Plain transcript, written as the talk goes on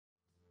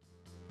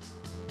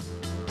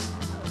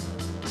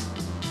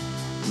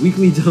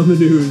Weekly Dama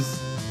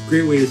News.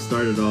 Great way to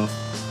start it off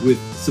with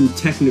some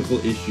technical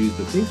issues,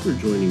 but thanks for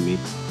joining me.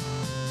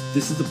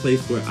 This is the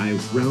place where I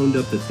round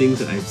up the things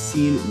that I've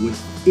seen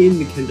within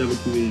the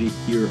kendama community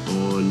here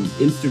on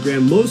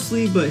Instagram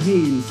mostly, but hey,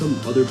 in some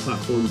other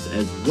platforms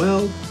as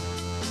well.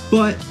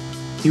 But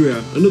here we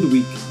are, another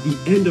week, the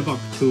end of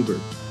October.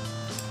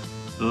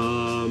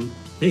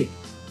 Hey,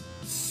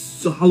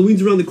 so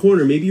Halloween's around the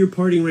corner. Maybe you're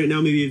partying right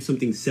now. Maybe you have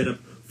something set up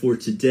for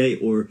today,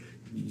 or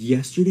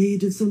yesterday you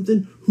did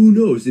something. Who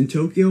knows? In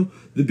Tokyo,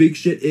 the big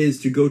shit is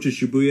to go to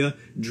Shibuya,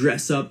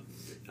 dress up,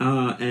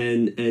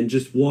 and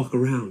just walk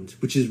around,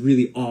 which is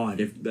really odd.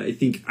 I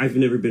think I've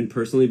never been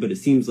personally, but it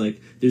seems like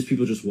there's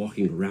people just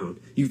walking around.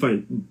 You can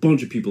find a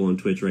bunch of people on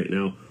Twitch right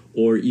now,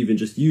 or even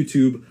just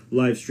YouTube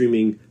live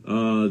streaming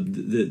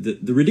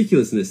the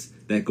ridiculousness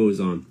that goes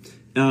on.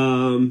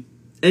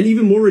 And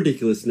even more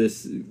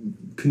ridiculousness,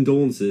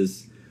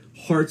 condolences,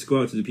 hearts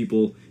go out to the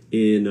people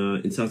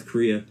in South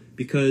Korea,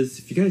 because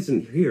if you guys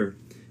didn't hear,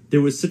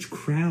 there was such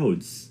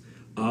crowds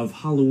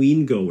of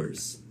Halloween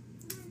goers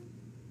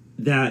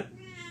that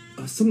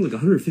something like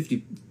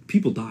 150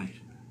 people died.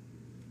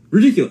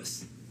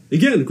 Ridiculous.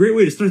 Again, great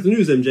way to start the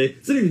news, MJ.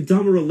 It's not even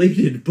Dama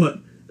related, but,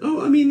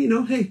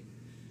 hey,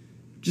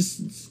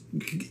 just,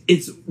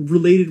 it's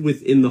related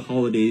within the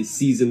holiday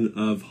season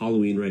of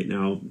Halloween right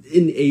now.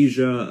 In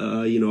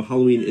Asia,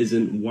 Halloween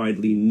isn't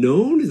widely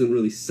known, isn't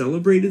really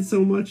celebrated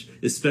so much,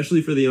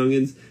 especially for the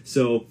youngins.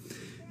 So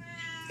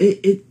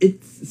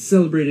it's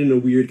celebrated in a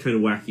weird kind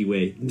of wacky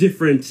way.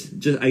 Different,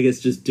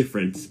 just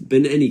different. But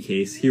in any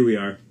case, here we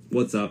are.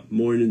 What's up?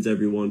 Mornings,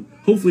 everyone.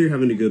 Hopefully you're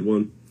having a good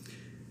one.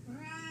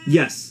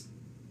 Yes.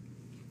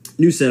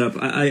 New setup.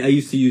 I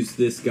used to use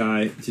this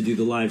guy to do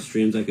the live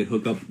streams. I could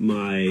hook up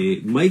my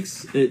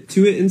mics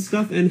to it and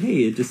stuff, and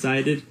hey, it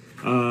decided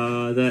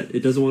that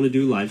it doesn't want to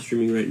do live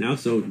streaming right now,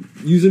 so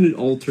using an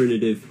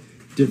alternative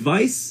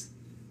device.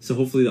 So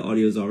hopefully the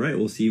audio is alright.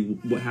 We'll see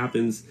what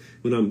happens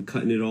when I'm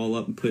cutting it all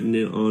up and putting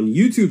it on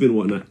YouTube and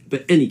whatnot.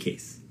 But any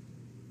case,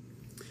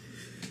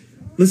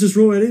 let's just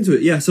roll right into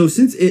it. Yeah, so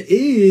since it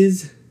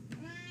is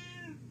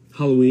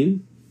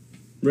Halloween,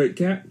 right,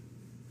 Kat?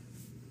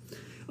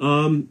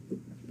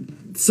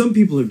 Some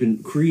people have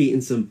been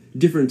creating some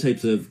different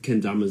types of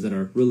kendamas that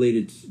are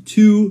related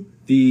to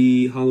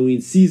the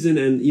Halloween season,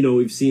 and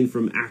we've seen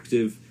from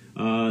Active,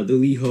 the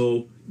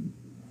Liho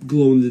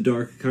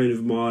glow-in-the-dark kind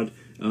of mod.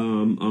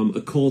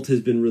 Occult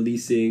has been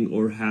releasing,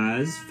 or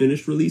has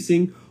finished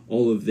releasing,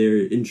 all of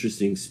their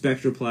interesting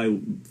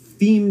Spectraply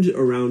themed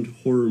around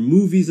horror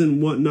movies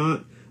and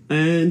whatnot.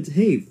 And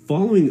hey,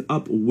 following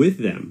up with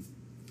them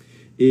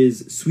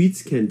is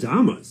Sweets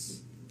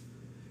Kendamas,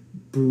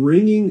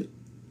 bringing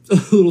a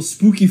little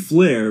spooky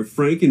flair,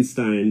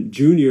 Frankenstein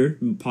Jr.,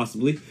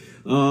 possibly,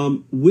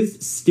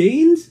 with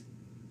stained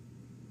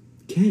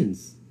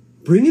Kens.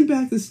 Bringing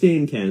back the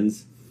stained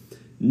Kens,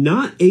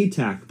 not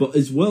ATAC, but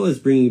as well as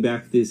bringing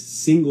back this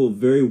single,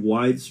 very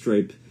wide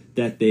stripe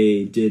that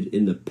they did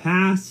in the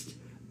past,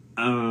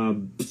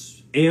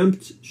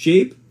 amped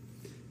shape.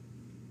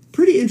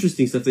 Pretty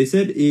interesting stuff. They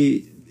said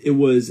it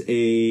was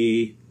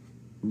a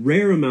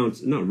rare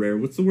amount, not rare,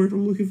 what's the word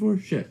I'm looking for?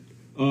 Shit.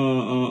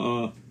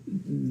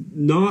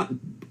 Not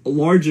a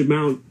large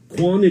amount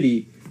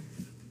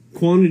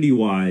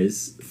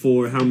quantity-wise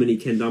for how many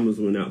kendamas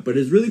went out, but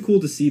it's really cool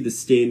to see the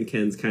stained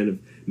Kens kind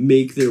of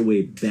make their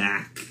way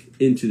back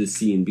into the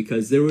scene,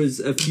 because there was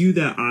a few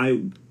that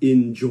I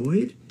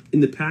enjoyed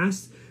in the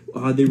past.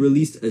 They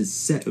released a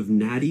set of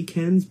Natty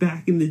Kens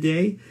back in the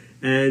day,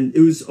 and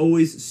it was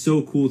always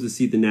so cool to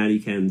see the Natty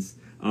Kens.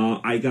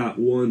 I got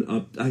one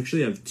up,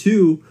 actually I have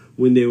two,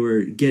 when they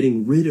were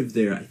getting rid of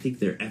their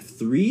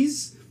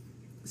F3s,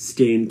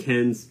 stained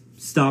Kens,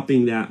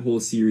 stopping that whole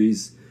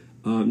series,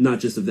 not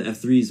just of the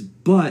F3s,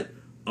 but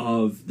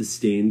of the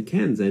stained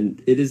Kens.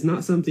 And it is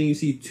not something you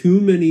see too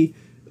many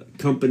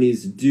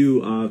companies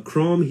do.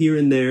 Chrome here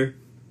and there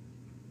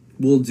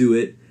will do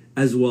it,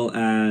 as well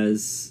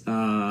as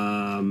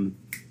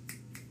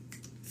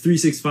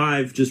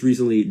 365 just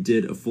recently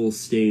did a full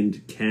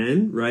stained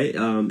Ken, right?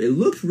 It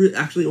looked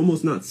actually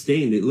almost not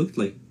stained. It looked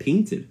like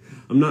painted.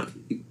 I'm not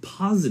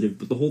positive,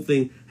 but the whole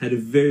thing had a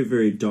very,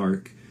 very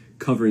dark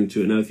covering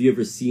to it. Now, if you've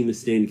ever seen a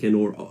stained Ken,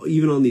 or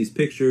even on these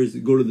pictures,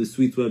 go to the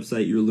Sweets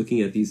website, you're looking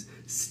at these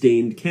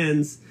stained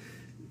Kens,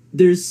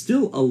 there's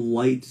still a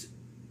light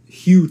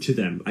hue to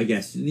them, I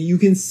guess. You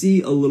can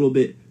see a little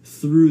bit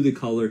through the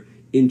color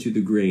into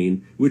the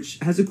grain, which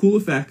has a cool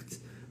effect,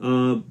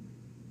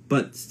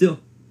 but still,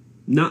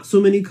 not so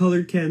many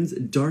colored Kens.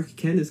 Dark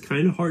Ken is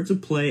kind of hard to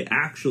play,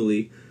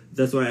 actually.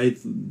 That's why I,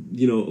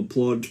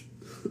 applaud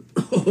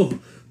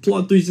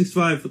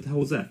 365, what the hell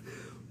was that?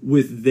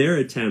 With their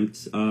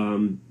attempt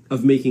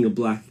of making a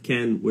black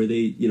Ken where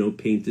they,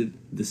 painted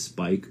the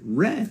spike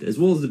red, as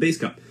well as the base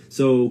cup.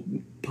 So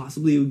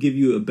possibly it will give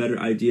you a better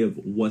idea of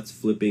what's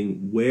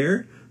flipping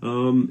where,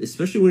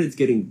 especially when it's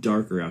getting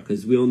darker out,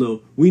 because we all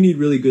know we need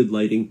really good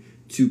lighting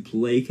to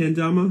play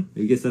kendama.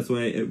 I guess that's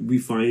why we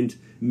find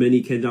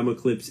many kendama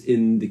clips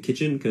in the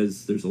kitchen,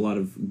 because there's a lot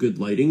of good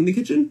lighting in the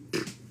kitchen.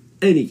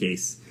 Any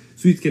case,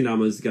 Sweets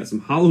Kendama's got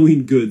some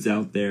Halloween goods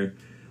out there.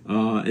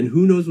 And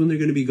who knows when they're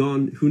going to be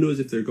gone? Who knows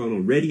if they're gone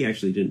already? I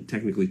actually didn't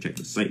technically check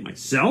the site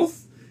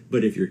myself.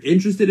 But if you're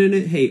interested in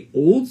it, hey,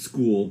 old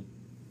school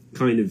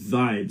kind of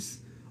vibes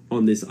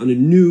on this, on a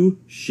new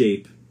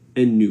shape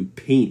and new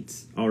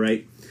paint. All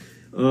right.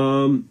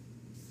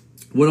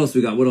 What else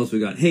we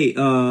got? Hey,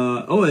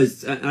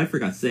 as I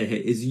forgot to say,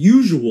 hey, as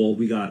usual,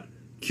 we got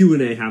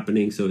Q&A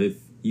happening. So if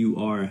you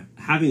are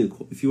having a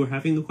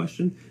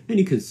question,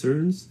 any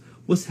concerns,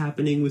 what's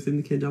happening within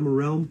the Kendama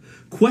realm,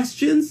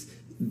 questions,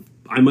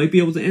 I might be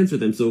able to answer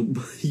them. So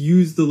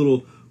use the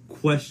little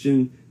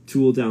question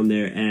tool down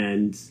there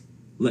and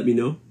let me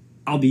know.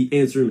 I'll be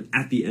answering them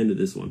at the end of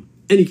this one.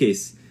 Any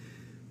case,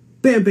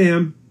 bam,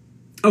 bam.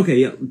 Okay,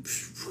 yeah.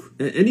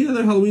 Any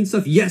other Halloween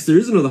stuff? Yes, there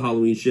is another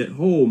Halloween shit.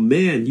 Oh,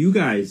 man, you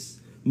guys.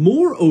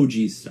 More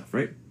OG stuff,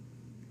 right?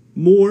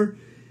 More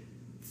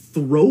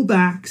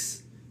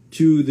throwbacks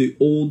to the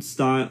old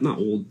style, not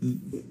old,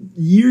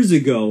 years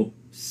ago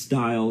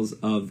styles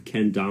of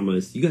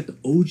kendamas. You got the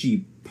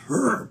OG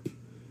perp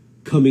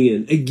coming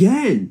in.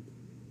 Again,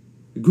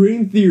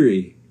 Green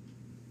Theory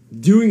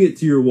doing it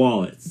to your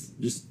wallets.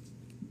 Just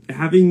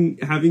having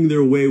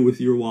their way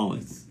with your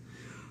wallets.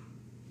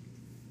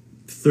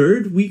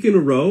 Third week in a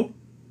row,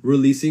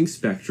 releasing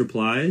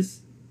Spectraplies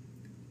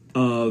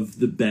of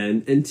the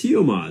Ben and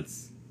Tio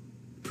mods.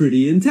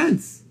 Pretty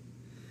intense.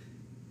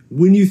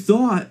 When you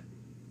thought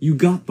you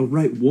got the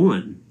right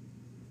one,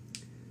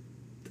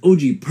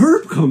 OG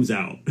Perp comes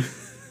out.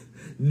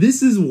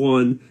 This is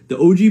one, the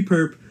OG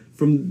Perp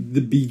from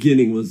the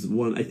beginning was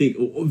one, I think,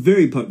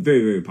 very,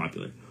 very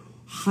popular.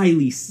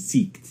 Highly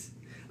seeked.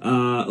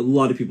 A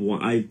lot of people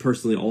want. I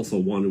personally also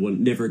wanted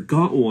one. Never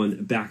got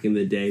one back in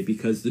the day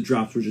because the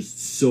drops were just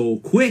so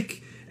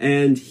quick.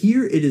 And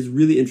here it is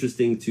really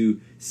interesting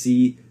to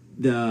see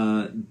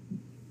the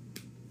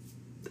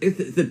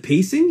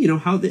pacing. You know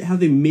how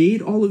they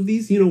made all of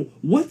these. You know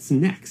what's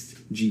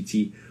next,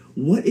 GT.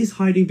 What is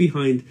hiding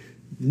behind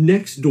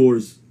next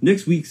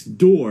week's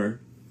door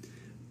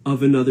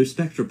of another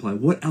Spectraply?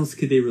 What else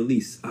could they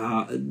release?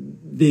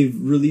 They've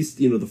released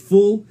the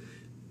full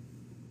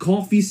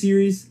coffee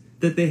series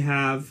that they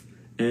have,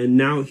 and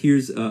now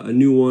here's a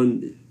new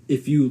one.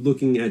 If you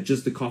looking at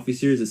just the coffee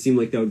series, it seemed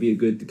like that would be a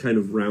good to kind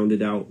of round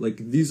it out. Like,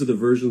 these are the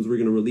versions we're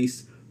going to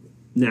release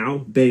now.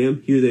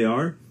 Bam, here they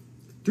are.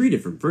 3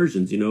 different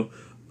versions,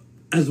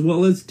 as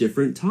well as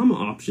different Tama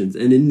options.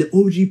 And in the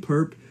OG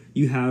Perp,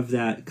 you have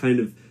that kind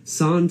of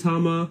San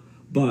Tama,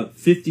 but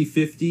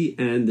 50-50,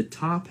 and the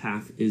top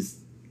half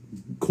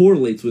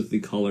correlates with the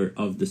color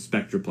of the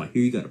Spectraply.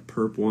 Here you got a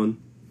Perp one.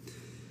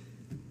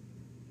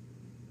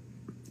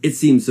 It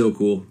seems so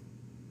cool.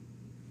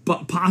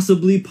 But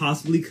possibly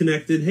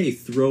connected, hey,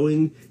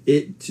 throwing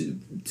it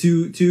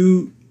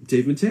to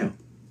Dave Mateo.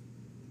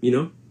 He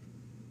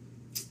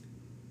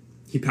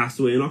passed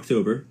away in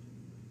October.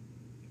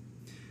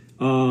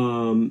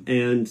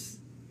 And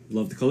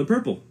love the color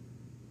purple.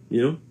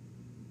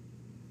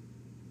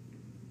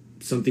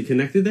 Something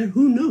connected there?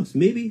 Who knows?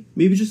 Maybe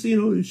just,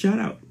 shout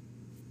out.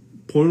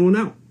 Pouring one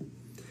out.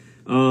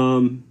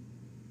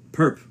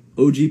 Perp.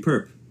 OG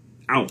Perp.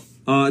 Out.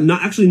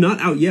 Not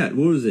out yet.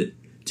 What was it?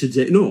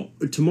 Today? No,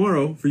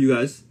 tomorrow for you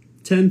guys.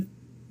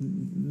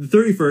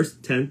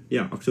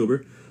 31st,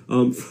 October.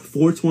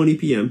 4:20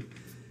 p.m.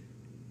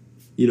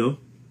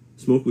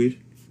 Smoke weed.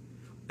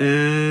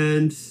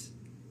 And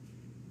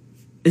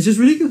it's just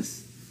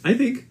ridiculous, I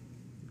think.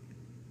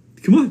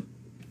 Come on.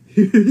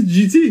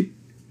 GT.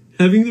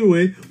 Having their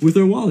way with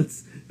our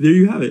wallets. There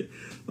you have it.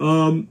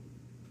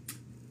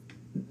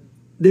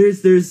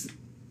 There's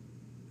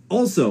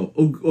also,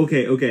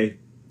 okay.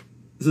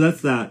 So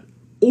that's that.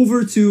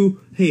 Over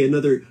to, hey,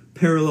 another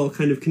parallel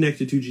kind of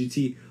connected to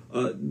GT.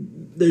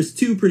 There's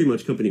 2 pretty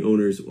much company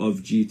owners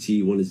of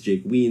GT. One is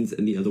Jake Weens,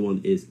 and the other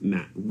one is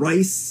Matt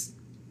Rice.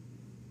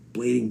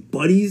 Blading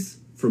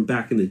buddies from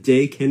back in the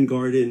day. Ken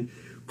Garden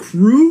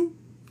crew.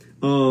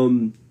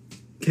 What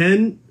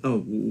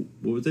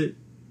was it?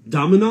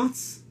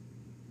 Dominauts?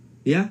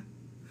 Yeah?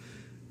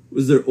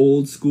 Was their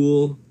old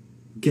school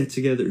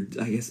get-together,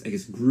 I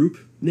guess group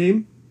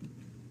name.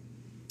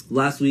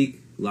 Last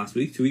week,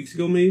 2 weeks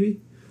ago maybe,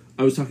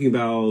 I was talking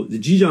about the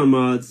Jijan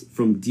mods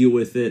from Deal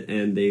With It,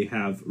 and they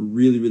have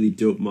really, really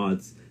dope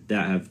mods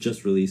that have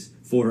just released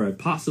for her.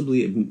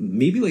 Possibly,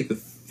 maybe like the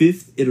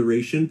 5th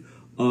iteration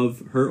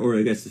of her, or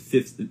I guess the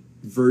 5th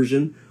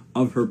version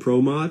of her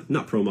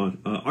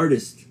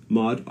artist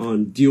mod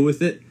on Deal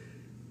With It.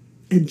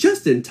 And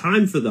just in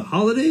time for the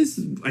holidays,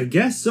 I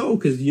guess so,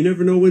 because you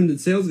never know when the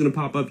sale's going to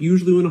pop up.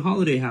 Usually when a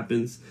holiday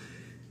happens.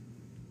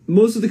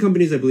 Most of the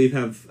companies, I believe,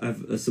 have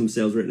some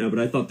sales right now, but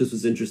I thought this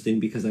was interesting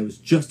because I was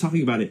just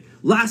talking about it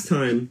last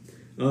time.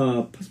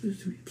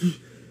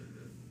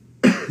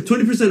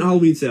 20%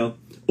 Halloween sale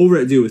over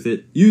at Deal With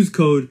It. Use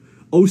code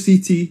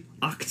OCT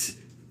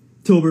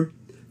October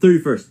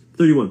 31st,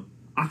 31.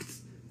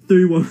 Oct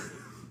 31.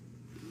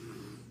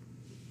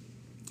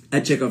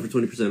 At checkout for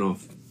 20%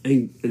 off.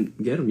 And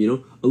get them,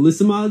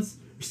 Alyssa mods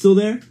are still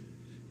there.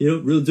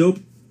 Real dope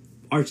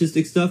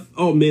artistic stuff.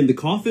 Oh, man, the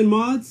coffin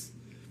mods.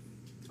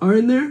 are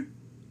in there.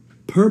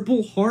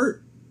 Purple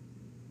heart.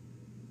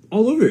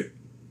 All over it.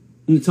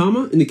 In the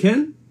Tama, in the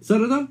Ken,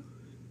 Sarada.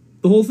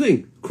 The whole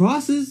thing.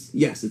 Crosses.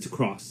 Yes, it's a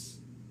cross.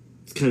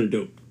 It's kind of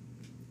dope.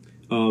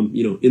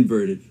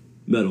 Inverted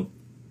metal.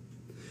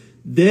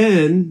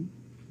 Then,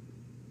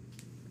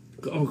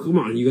 oh, come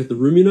on. You got the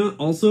Rumina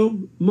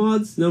also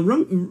mods. Now,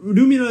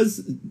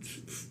 Rumina's,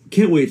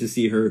 can't wait to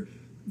see her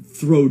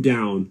throw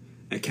down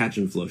at Catch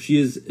and Flow. She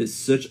is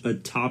such a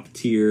top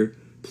tier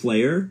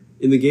player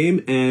in the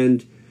game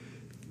and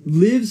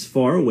lives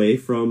far away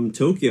from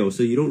Tokyo,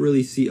 so I don't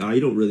really see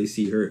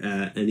her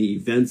at any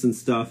events and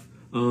stuff.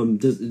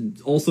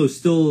 Also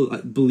still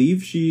I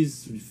believe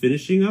she's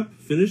finished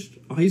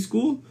high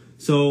school,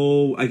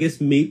 so I guess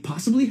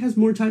possibly has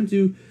more time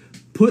to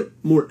put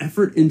more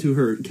effort into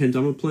her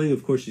kendama playing.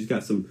 Of course, she's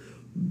got some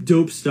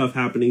dope stuff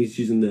happening.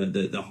 She's in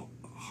the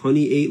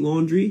Honey 8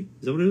 Laundry.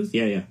 Is that what it is?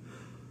 Yeah.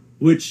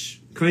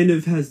 Which kind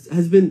of has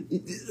been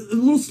a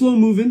little slow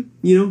moving,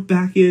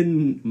 back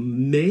in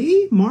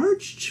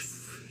March.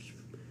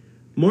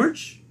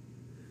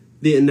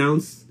 They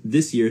announced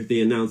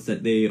that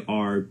they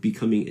are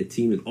becoming a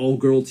team, an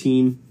all-girl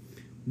team,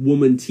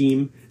 woman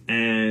team,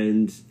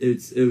 and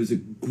it was a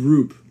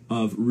group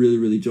of really,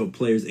 really dope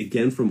players,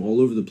 again, from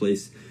all over the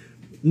place.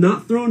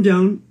 Not thrown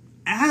down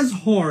as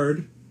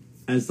hard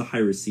as the high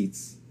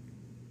receipts,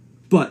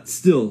 but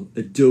still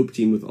a dope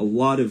team with a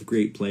lot of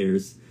great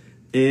players,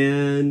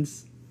 and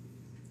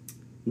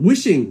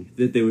wishing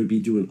that they would be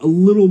doing a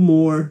little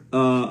more,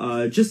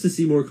 just to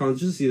see more content,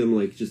 just to see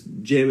them just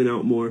jamming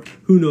out more.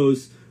 Who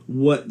knows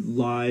what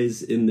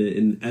lies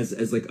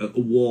as like a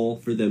wall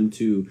for them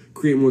to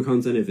create more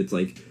content, if it's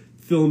like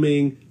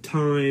filming,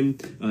 time,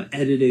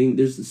 editing.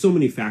 There's so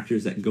many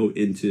factors that go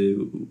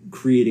into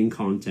creating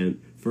content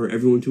for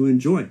everyone to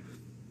enjoy.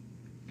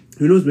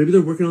 Who knows, maybe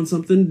they're working on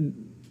something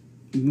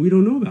we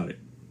don't know about it.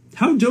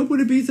 How dope would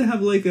it be to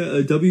have like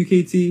a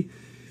WKT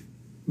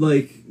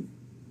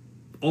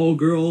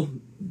all-girl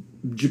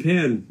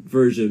Japan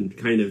version,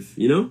 kind of,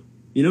 I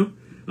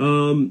don't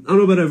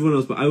know about everyone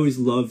else, but I always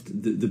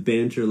loved the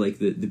banter, like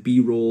the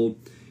B-roll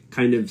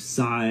kind of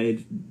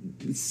side,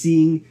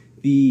 seeing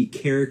the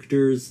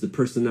characters, the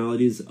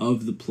personalities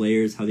of the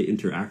players, how they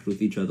interact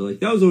with each other. Like,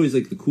 that was always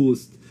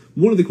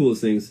one of the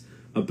coolest things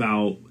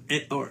about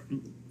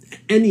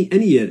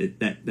any edit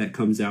that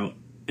comes out,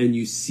 and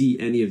you see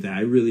any of that.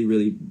 I really,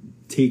 really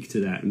take to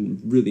that and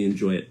really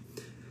enjoy it.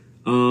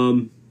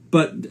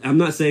 But I'm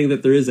not saying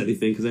that there is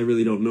anything, because I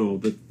really don't know.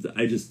 But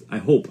I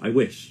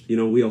wish,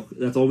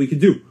 that's all we could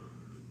do.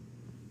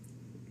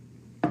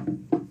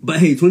 But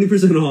hey,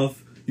 20%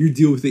 off your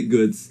Deal With It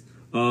goods.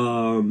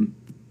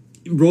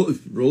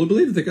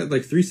 Rollerblade, they got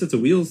like 3 sets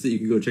of wheels that you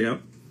can go check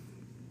out.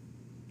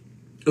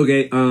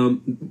 Okay,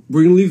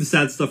 we're gonna leave the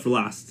sad stuff for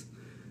last.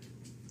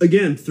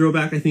 Again,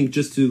 throwback, I think,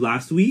 just to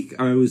last week.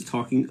 I was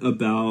talking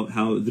about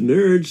how the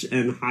Nerge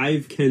and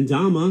Hive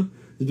Kendama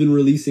has been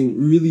releasing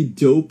really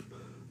dope.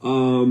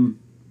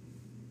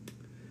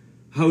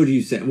 How would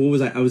you say? What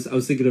was I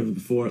was thinking of it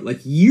before,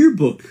 like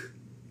yearbook.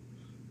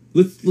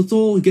 Let's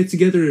all get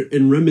together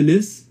and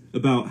reminisce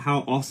about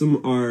how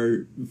awesome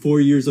our 4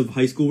 years of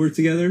high school were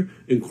together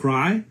and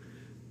cry,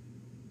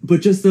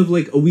 but just of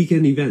like a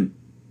weekend event.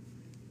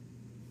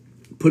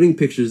 Putting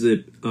pictures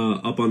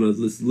up on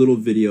this little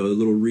video, a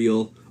little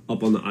reel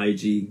up on the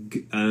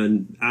IG,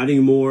 and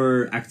adding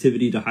more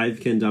activity to Hive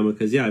Kendama,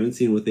 because I haven't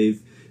seen what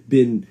they've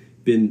been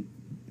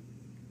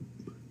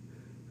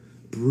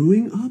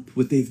brewing up,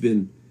 what they've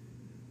been,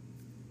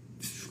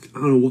 I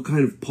don't know what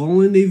kind of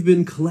pollen they've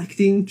been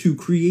collecting to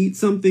create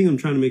something. I'm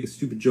trying to make a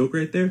stupid joke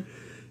right there.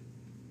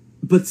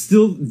 But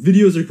still,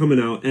 videos are coming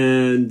out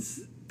and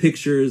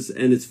pictures,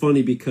 and it's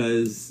funny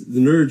because the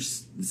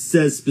Nerge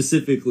says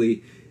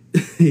specifically,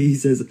 he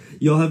says,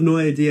 "Y'all have no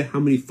idea how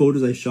many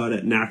photos I shot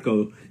at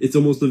NACO. It's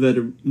almost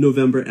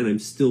November, and I'm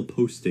still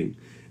posting."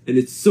 And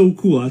it's so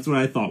cool. That's what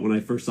I thought when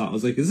I first saw it. I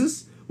was like, is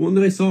this one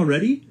that I saw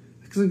already?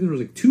 Because there was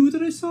like 2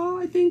 that I saw,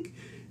 I think.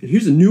 And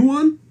here's a new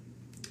one.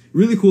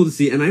 Really cool to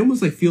see. And I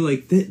almost feel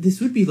like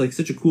this would be like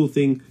such a cool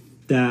thing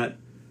that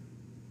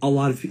a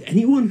lot of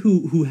anyone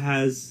who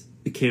has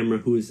a camera,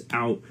 who is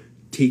out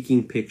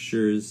taking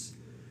pictures,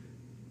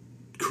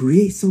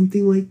 create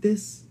something like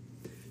this,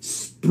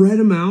 spread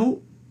them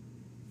out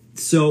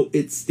so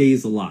it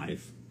stays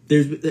alive.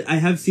 I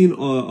have seen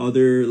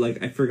other,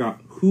 I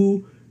forgot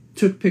who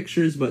took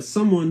pictures, but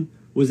someone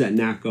was at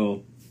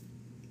NACO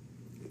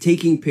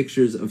taking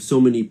pictures of so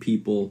many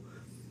people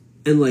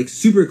and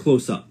super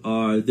close up.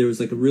 There was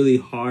a really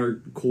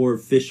hardcore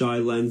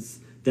fisheye lens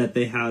that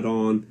they had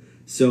on,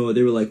 so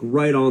they were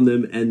right on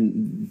them,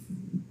 and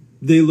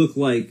they look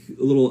like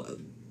a little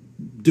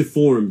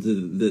deformed,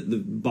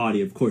 the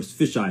body, of course,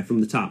 fisheye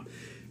from the top.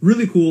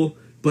 Really cool,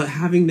 but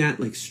having that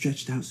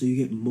stretched out so you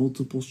get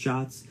multiple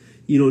shots,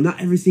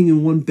 not everything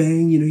in one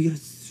bang, you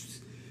gotta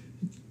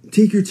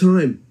take your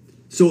time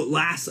so it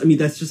lasts. I mean,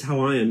 that's just how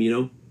I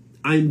am,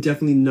 I'm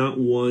definitely not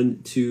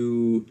one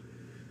to,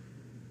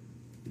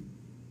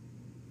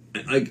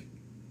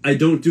 I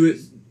don't do it.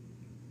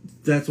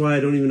 That's why I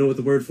don't even know what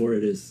the word for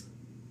it is.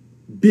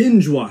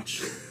 Binge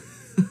watch.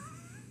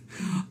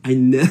 I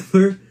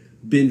never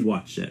binge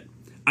watched it.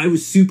 I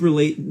was super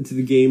late into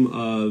the game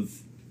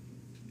of,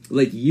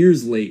 like,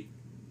 years late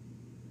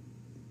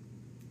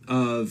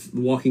of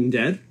The Walking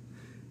Dead,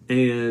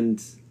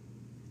 and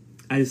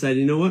I decided,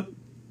 you know what?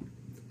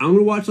 I'm going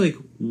to watch, like,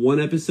 one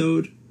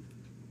episode.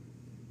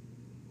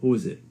 What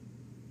was it?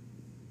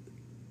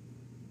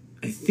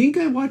 I think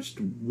I watched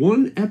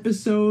one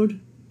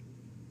episode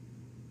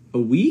a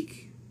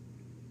week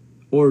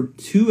or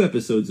 2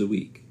 episodes a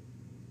week.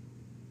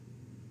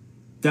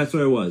 That's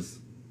what I was.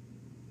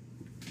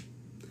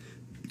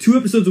 2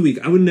 episodes a week.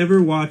 I would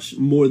never watch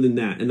more than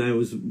that. And I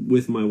was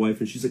with my wife,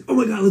 and she's like, "Oh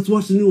my god, let's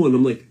watch the new one."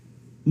 I'm like,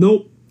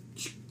 "Nope.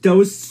 That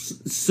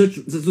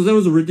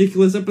was a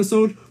ridiculous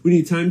episode. We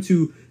need time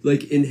to,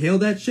 like, inhale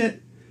that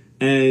shit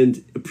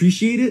and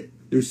appreciate it."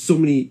 There's so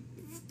many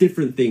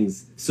different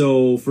things.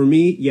 So for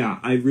me, yeah,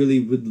 I really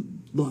would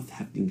love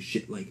having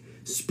shit, like,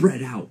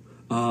 spread out.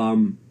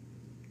 And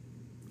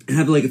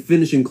have, like, a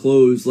finish and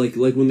close. Like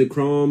when the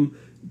Crom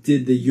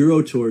did the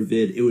Euro Tour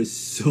vid, it was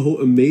so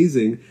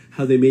amazing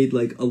how they made,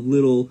 like, a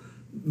little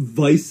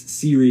Vice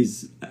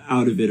series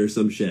out of it or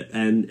some shit,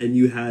 and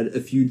you had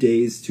a few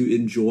days to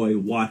enjoy,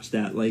 watch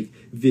that, like,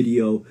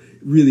 video,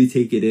 really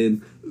take it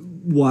in,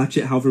 watch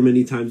it however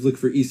many times, look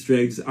for Easter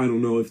eggs. I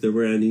don't know if there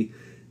were any.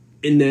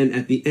 And then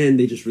at the end,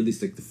 they just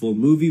released, like, the full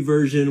movie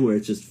version where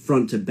it's just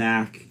front to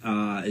back,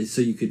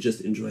 so you could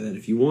just enjoy that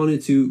if you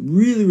wanted to.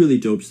 Really, really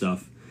dope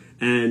stuff,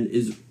 and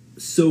is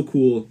so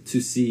cool to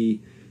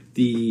see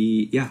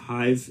the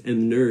Hive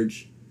and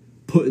Nerge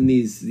putting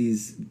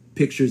these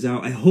pictures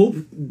out. I hope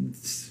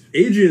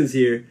Adrian's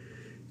here.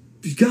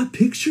 You got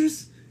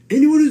pictures?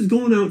 Anyone who's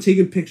going out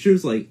taking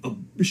pictures, like a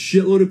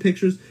shitload of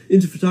pictures,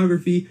 into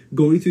photography,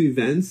 going to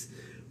events,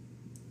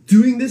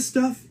 doing this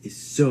stuff is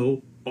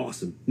so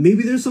awesome.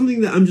 Maybe there's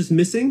something that I'm just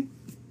missing,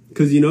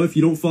 because, you know, if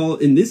you don't follow,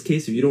 in this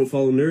case, if you don't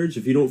follow Nerge,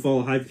 if you don't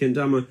follow Hive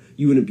Kendama,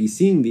 you wouldn't be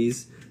seeing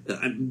these.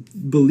 I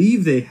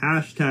believe they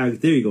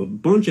hashtag, there you go, a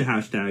bunch of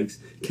hashtags.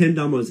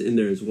 Kendama's in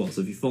there as well.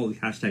 So if you follow the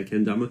hashtag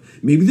Kendama,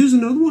 maybe there's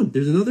another one.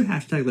 There's another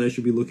hashtag that I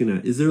should be looking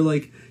at. Is there,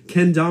 like,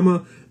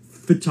 Kendama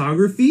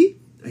photography?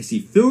 I see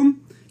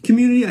film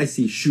community. I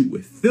see shoot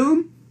with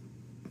film.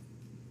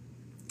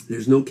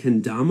 There's no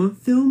Kendama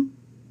film.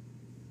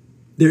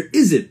 There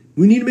isn't.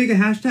 We need to make a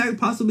hashtag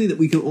possibly that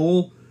we can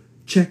all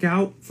check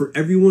out for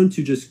everyone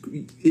to just,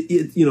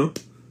 you know,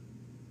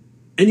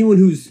 anyone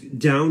who's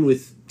down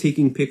with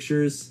taking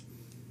pictures,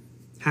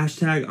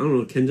 hashtag, I don't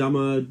know,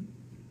 Kendama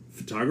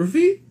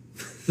photography?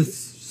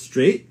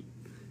 Straight.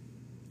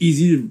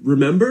 Easy to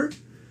remember.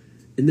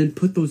 And then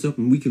put those up,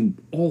 and we can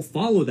all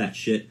follow that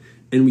shit,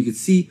 and we could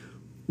see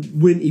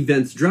when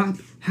events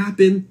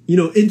happen, you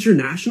know,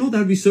 international. That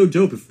would be so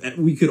dope if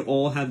we could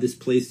all have this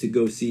place to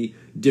go see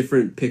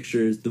different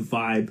pictures, the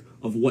vibe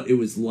of what it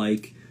was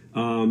like.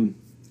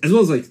 As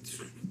well as, like,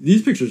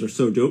 these pictures are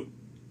so dope.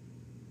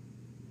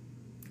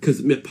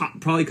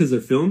 Probably because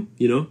they're film,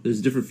 you know, there's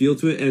a different feel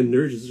to it, and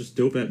Nerge is just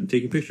dope at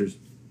taking pictures.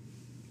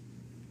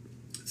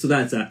 So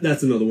that's that.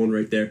 That's another one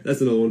right there. That's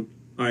another one.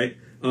 All right.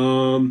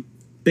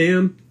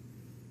 Bam.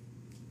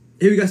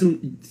 Here we got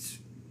some.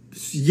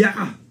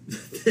 Yeah.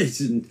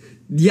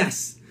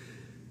 Yes.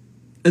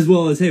 As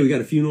well as, hey, we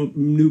got a few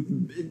new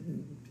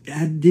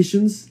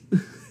additions.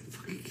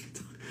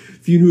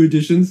 Few new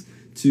additions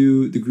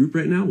to the group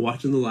right now,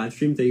 watching the live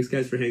stream. Thanks,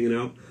 guys, for hanging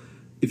out.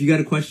 If you got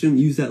a question,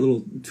 use that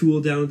little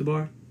tool down at the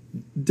bar.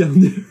 Down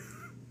there.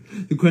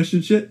 The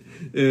question shit.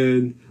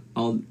 And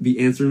I'll be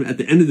answering at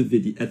the end of the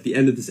video, at the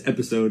end of this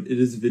episode. It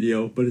is a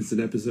video, but it's an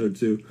episode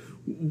too.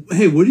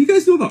 Hey, what do you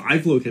guys know about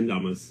iFlow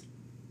Kendamas?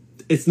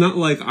 It's not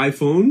like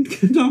iPhone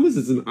Kendamas,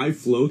 it's an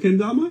iFlow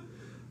Kendama.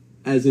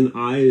 As in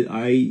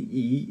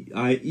I-E-Y-E.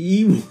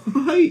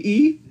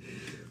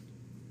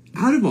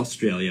 Out of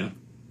Australia.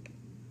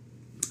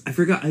 I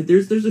forgot.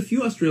 There's a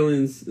few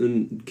Australians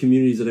and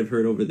communities that I've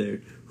heard over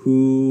there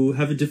who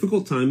have a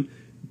difficult time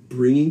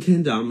bringing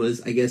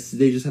kendamas. I guess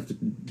they just have to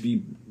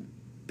be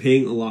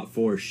paying a lot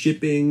for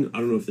shipping. I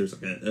don't know if there's,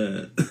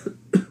 like,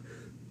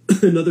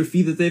 another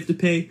fee that they have to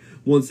pay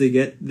once they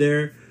get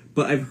there.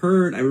 But I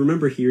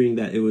remember hearing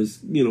that it was,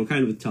 you know,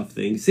 kind of a tough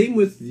thing. Same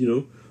with, you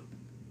know,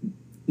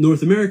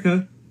 North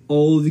America.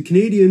 All the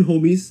Canadian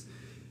homies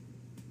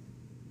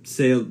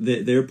say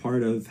that they're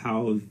part of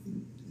how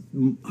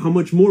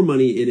much more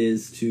money it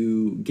is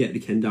to get a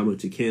kendama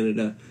to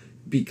Canada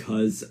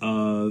because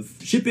of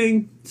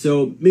shipping.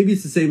 So maybe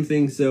it's the same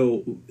thing.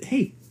 So,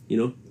 hey, you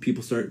know,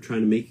 people start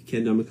trying to make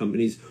kendama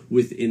companies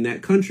within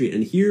that country.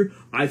 And here,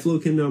 iFlow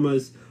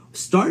Kendamas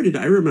started,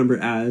 I remember,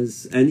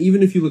 as, and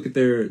even if you look at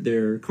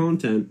their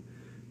content,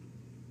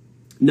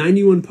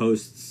 91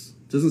 posts,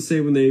 doesn't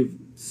say when they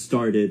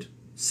started,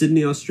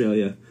 Sydney,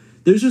 Australia.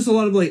 There's just a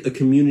lot of, like, a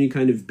community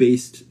kind of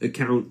based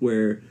account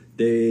where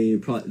they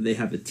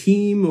have a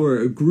team or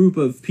a group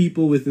of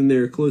people within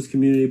their close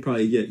community,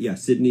 probably,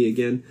 Sydney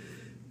again,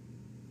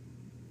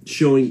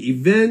 showing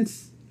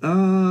events,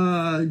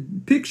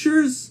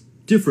 pictures,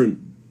 different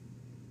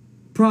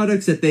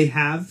products that they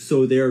have.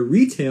 So they're a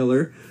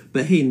retailer,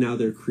 but hey, now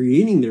they're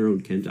creating their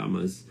own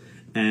kendamas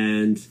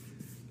and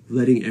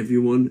letting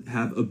everyone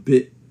have a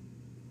bit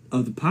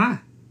of the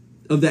pie,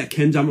 of that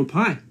kendama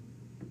pie,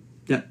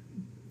 that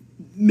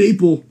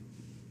maple,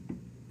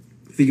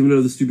 think of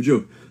another stupid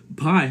joke,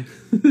 pie.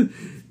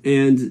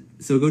 And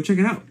so go check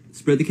it out.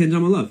 Spread the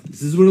kendama love.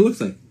 This is what it looks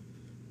like.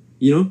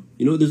 You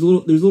know, there's a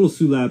little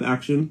Sulab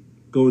action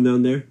going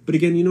down there. But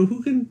again, you know,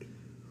 who can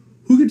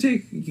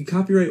take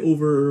copyright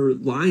over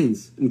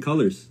lines and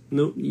colors?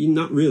 No,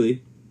 not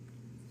really.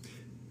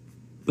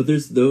 But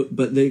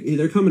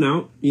they're coming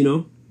out, you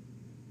know.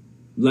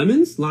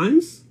 Lemons,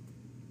 limes.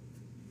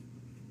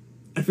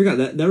 I forgot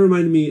that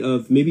reminded me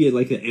of maybe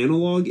like an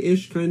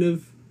analog-ish kind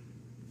of.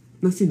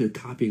 I'm not saying they're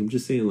copying. I'm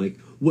just saying like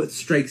what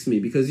strikes me,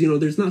 because you know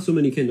there's not so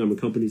many kendama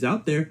companies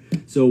out there.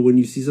 So when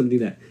you see something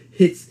that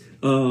hits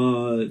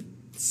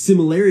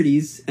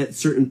similarities at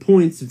certain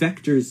points,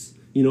 vectors,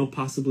 you know,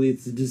 possibly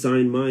it's a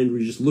design mind where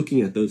you're just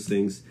looking at those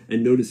things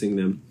and noticing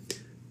them.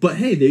 But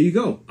hey, there you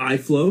go.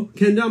 iFlow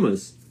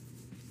kendamas.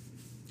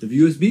 The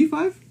USB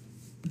 5?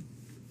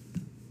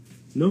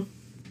 No?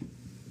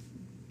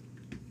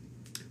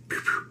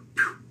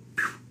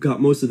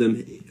 Got most of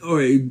them.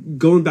 Alright,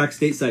 going back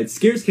stateside.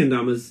 Scarce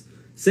kendamas,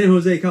 San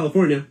Jose,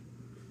 California.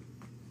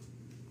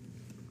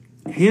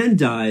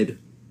 Hand-dyed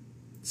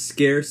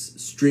scarce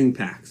string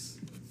packs.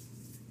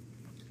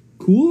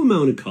 Cool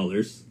amount of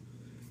colors.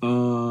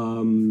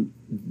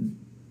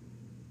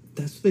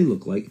 That's what they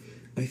look like.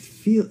 I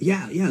feel,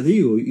 yeah, there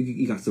you go.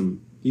 You got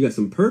some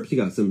perps, you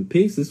got some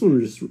pinks. This one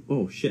just,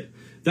 oh shit.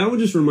 That one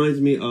just reminds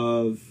me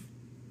of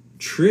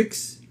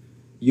Trix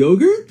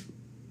yogurt.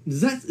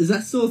 Is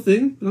that still a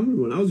thing? I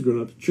remember when I was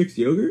growing up, Trix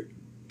yogurt.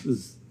 It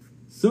was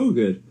so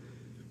good.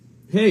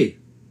 Hey,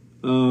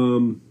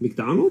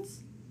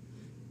 McDonald's?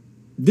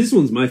 This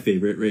one's my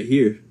favorite right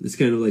here. This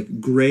kind of like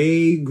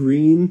gray,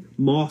 green,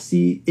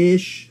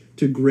 mossy-ish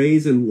to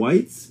grays and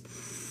whites.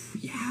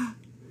 Yeah.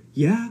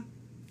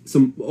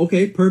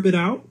 Perp it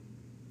out.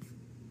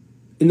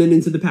 And then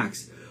into the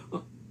packs.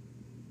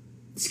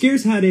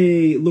 Scarce had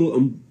a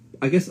little,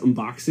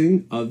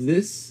 unboxing of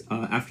this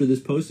after this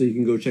post, so you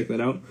can go check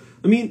that out.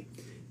 I mean,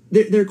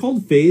 they're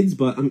called fades,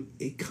 but I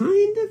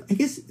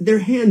guess they're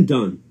hand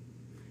done.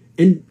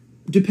 And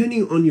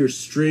depending on your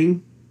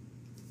string,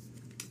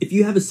 if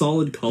you have a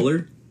solid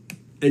color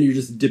and you're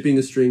just dipping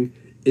a string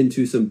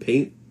into some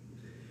paint,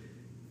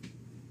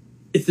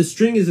 if the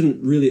string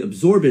isn't really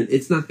absorbent,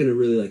 it's not going to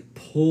really like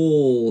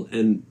pull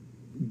and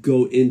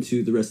go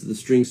into the rest of the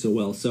string so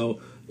well.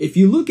 So if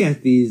you look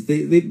at these,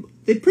 they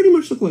pretty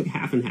much look like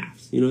half and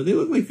halves. You know, they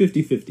look like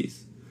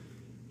 50-50s.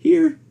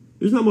 Here,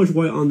 there's not much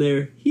white on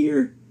there.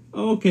 Here,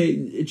 okay,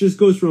 it just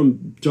goes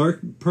from dark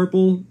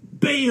purple,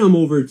 bam,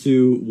 over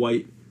to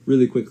white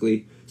really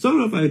quickly. So I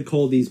don't know if I'd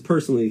call these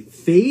personally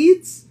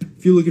fades.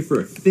 If you're looking for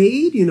a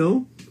fade, you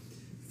know,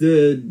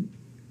 the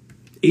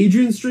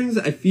Adrian strings,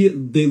 I feel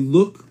they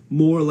look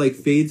more like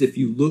fades if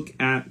you look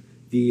at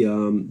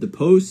the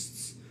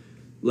posts.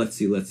 Let's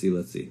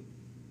see.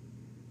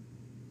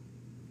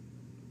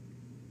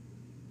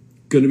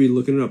 Gonna be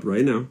looking it up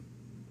right now,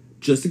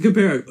 just to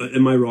compare.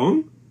 Am I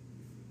wrong?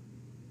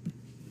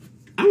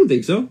 I don't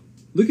think so.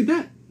 Look at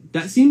that.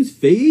 That seems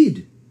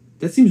fade.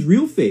 That seems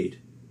real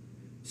fade.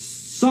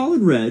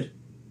 Solid red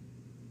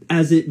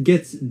as it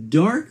gets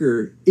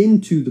darker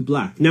into the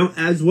black. Now,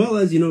 as well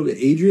as, you know,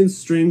 Adrian's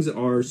strings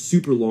are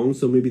super long,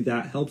 so maybe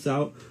that helps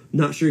out.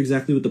 Not sure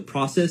exactly what the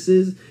process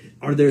is.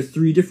 Are there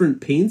 3 different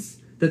paints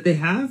that they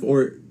have?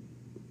 Or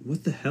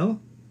what the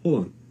hell? Hold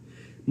on.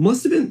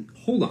 Must have been,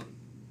 hold on.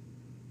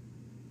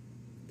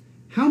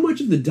 How much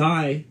of the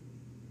dyeing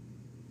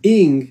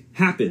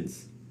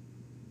happens?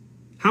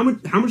 How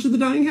much of the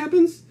dyeing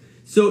happens?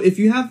 So if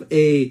you have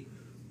a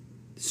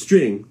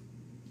string,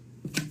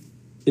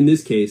 in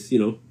this case, you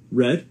know,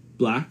 red,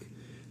 black,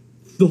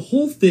 the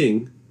whole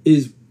thing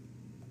is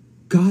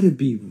gotta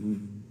be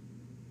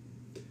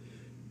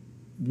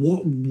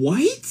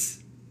white?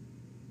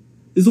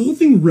 Is the whole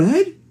thing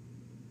red?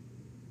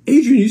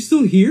 Adrian, you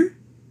still here?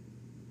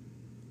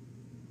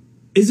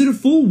 Is it a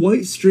full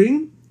white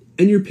string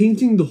and you're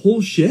painting the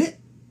whole shit?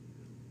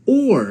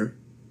 Or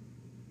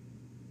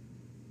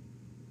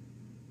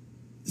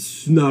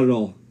not at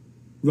all.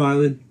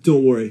 Rylan,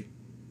 don't worry.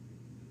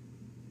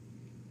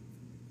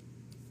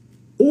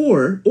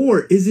 Or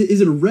is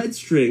it a red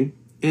string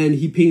and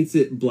he paints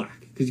it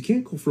black? Because you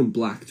can't go from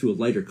black to a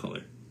lighter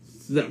color.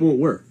 So that won't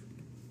work.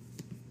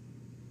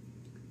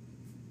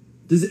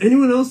 Is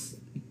anyone else,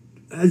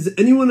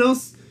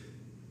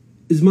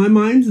 is my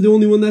mind the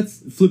only one that's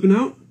flipping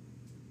out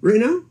right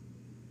now?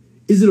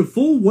 Is it a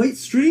full white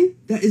string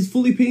that is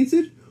fully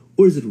painted?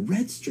 Or is it a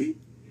red string?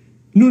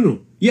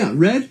 No. Yeah,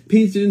 red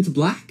painted into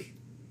black.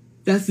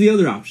 That's the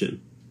other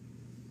option.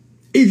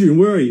 Adrian,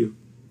 where are you?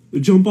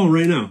 Jump on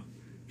right now.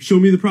 Show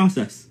me the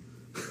process.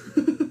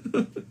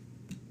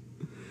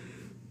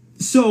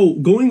 So,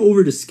 going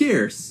over to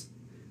Scarce,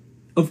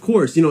 of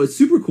course, you know, it's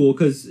super cool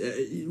because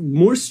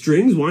more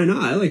strings, why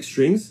not? I like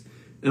strings.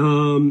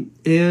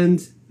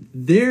 And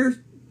their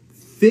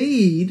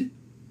fade,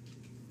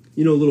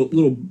 you know,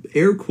 little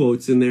air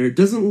quotes in there,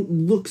 doesn't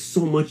look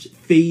so much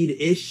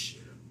fade-ish.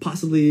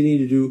 Possibly they need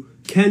to do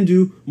can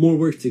do more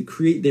work to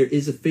create. There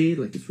is a fade,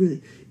 like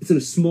it's in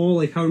a small,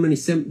 like however many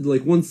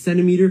 1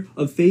 centimeter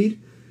of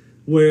fade,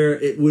 where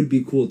it would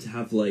be cool to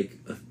have like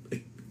a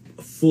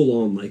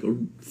full on like a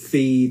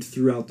fade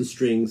throughout the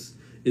strings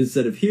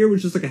instead of here,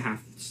 which is like a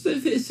half. It's a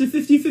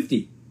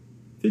 50-50.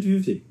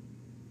 50-50.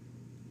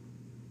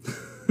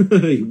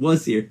 He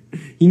was here.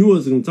 He knew what I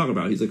was going to talk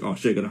about. He's like, oh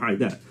shit, I gotta hide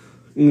that.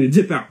 I'm going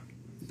to dip out.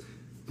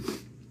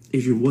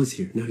 Adrian was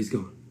here. Now he's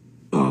gone.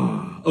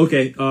 Ah,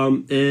 okay.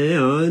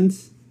 And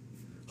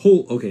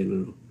okay,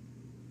 no.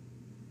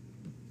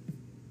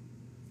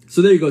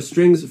 So there you go.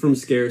 Strings from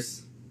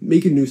Scarce,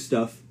 making new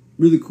stuff.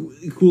 Really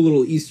cool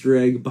little Easter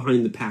egg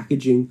behind the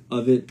packaging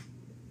of it.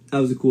 That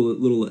was a cool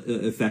little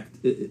effect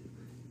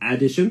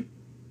addition.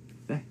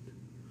 Effect.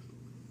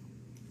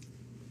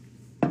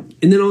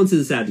 And then on to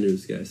the sad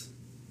news, guys.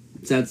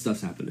 Sad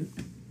stuff's happening.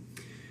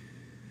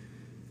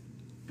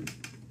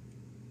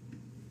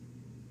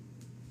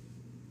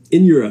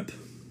 In Europe,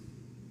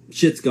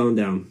 shit's gone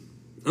down.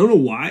 I don't know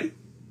why.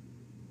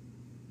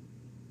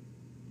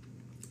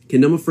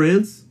 Kendama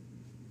France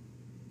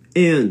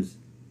and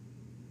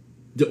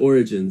The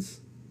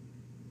Origins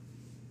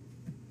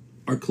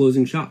are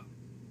closing shop.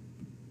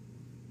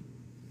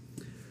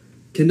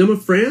 Kendama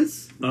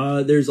France,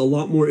 there's a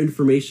lot more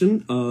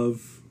information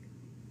of,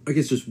 I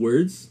guess, just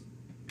words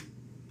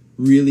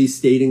really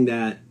stating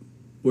that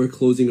we're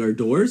closing our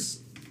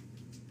doors.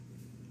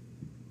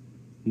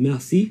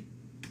 Merci.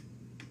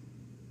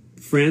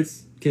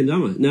 France,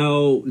 Kendama.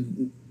 Now,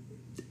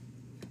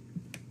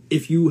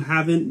 if you're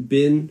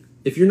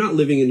not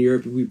living in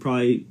Europe, me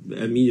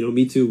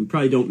too, we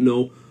probably don't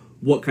know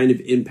what kind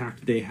of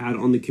impact they had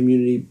on the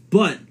community.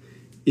 But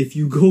if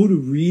you go to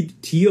read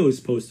Tio's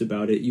post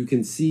about it, you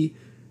can see,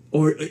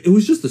 or it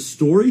was just a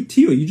story.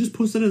 Tio, you just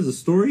posted it as a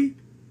story?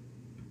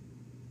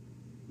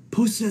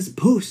 Post it as a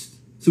post.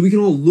 So we can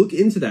all look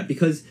into that,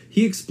 because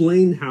he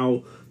explained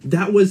how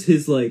that was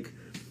his, like,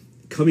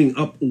 coming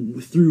up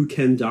through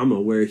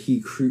Kendama, where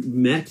he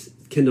met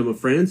Kendama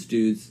France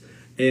dudes,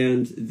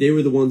 and they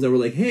were the ones that were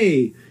like,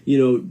 hey,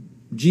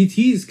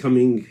 GT's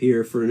coming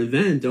here for an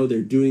event. Oh,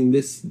 they're doing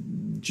this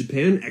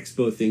Japan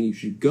Expo thing. You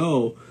should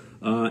go.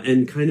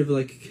 And kind of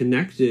like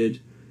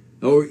connected,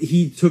 or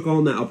he took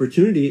on that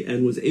opportunity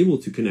and was able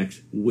to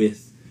connect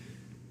with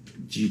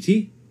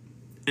GT.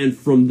 And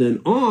from then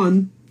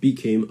on,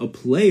 became a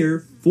player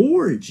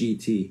for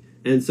GT.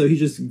 And so he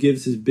just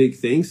gives his big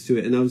thanks to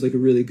it. And that was like a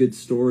really good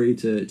story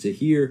to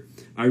hear.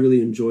 I really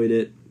enjoyed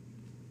it.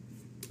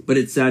 But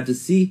it's sad to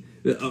see.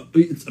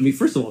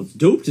 First of all, it's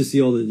dope to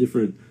see all the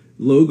different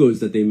logos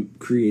that they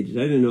created.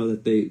 I didn't know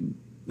that they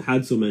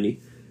had so many.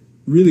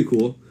 Really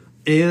cool.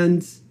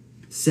 And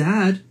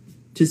sad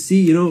to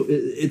see,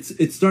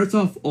 it starts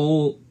off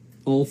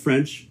all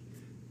French,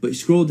 but you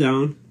scroll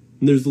down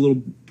and there's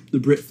the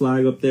Brit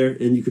flag up there,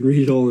 and you can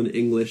read it all in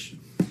English.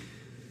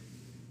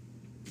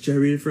 Should I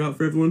read it for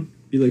everyone?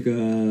 Be like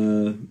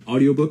a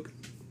audiobook.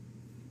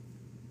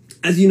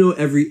 As you know,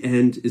 every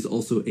end is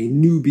also a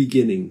new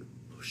beginning.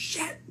 Oh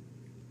shit!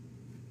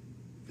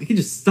 I can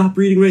just stop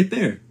reading right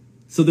there.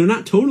 So they're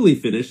not totally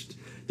finished.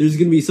 There's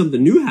going to be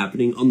something new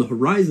happening on the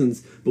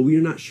horizons, but we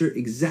are not sure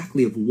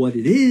exactly of what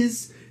it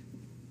is.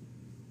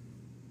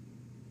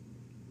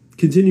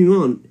 Continuing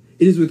on,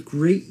 it is with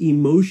great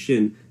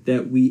emotion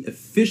that we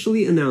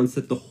officially announce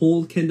that the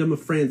whole Kendama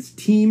France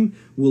team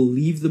will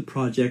leave the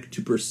project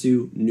to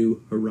pursue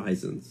new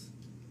horizons.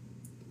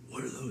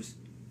 What are those?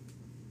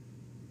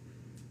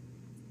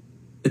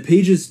 A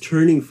page is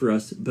turning for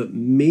us, but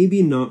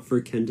maybe not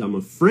for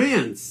Kendama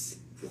France.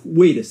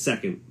 Wait a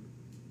second.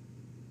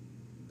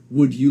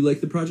 Would you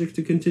like the project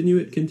to continue?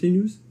 It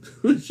continues?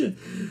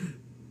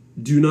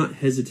 Do not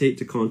hesitate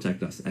to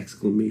contact us! !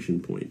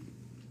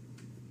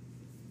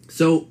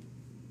 So,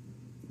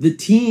 the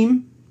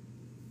team,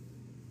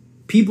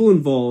 people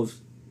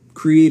involved,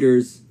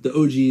 creators, the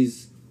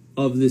OGs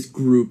of this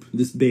group,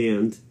 this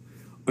band,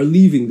 are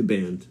leaving the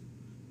band.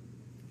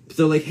 So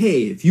they're like,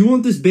 hey, if you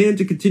want this band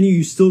to continue,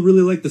 you still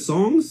really like the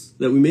songs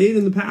that we made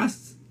in the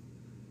past,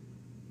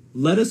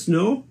 let us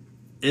know,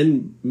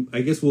 and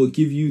I guess we'll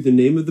give you the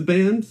name of the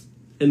band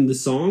and the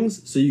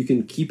songs so you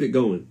can keep it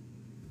going.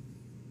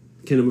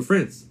 Kendama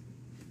France.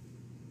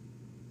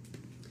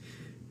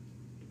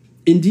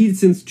 Indeed,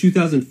 since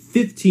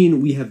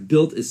 2015, we have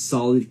built a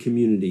solid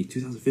community.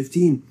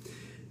 2015.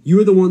 You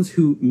are the ones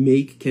who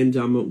make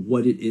Kendama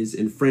what it is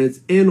in France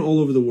and all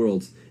over the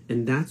world.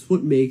 And that's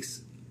what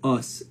makes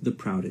us the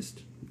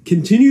proudest.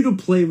 Continue to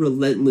play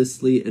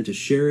relentlessly and to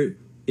share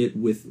it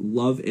with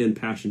love and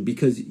passion,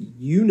 because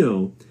you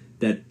know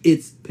that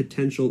its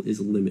potential is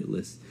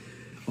limitless.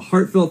 A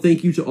heartfelt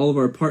thank you to all of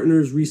our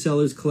partners,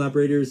 resellers,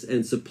 collaborators,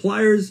 and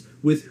suppliers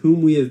with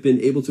whom we have been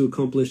able to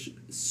accomplish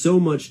so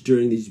much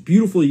during these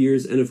beautiful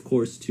years, and of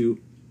course to...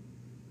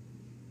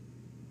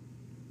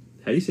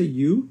 How do you say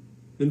you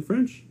in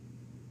French?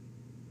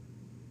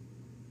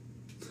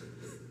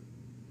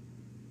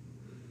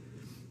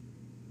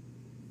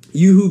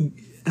 You who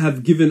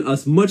have given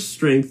us much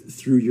strength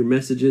through your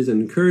messages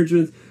and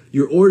encouragement,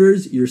 your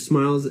orders, your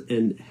smiles,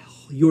 and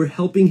your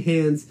helping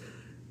hands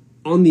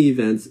on the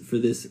events for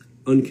this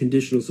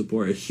unconditional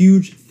support. A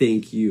huge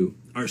thank you.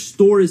 Our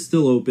store is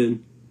still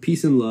open.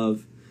 Peace and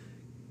love.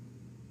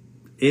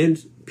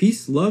 And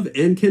peace, love,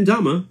 and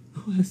kendama.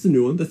 Oh, that's the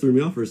new one. That threw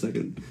me off for a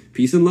second.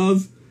 Peace and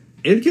love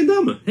and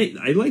kendama. Hey,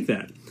 I like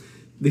that.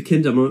 The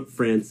Kendama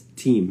France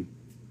team.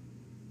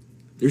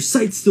 Their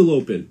site's still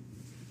open.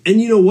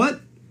 And you know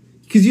what?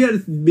 Because you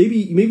had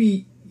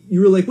maybe you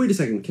were like, wait a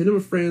second,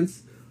 Kendama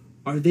France,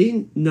 are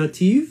they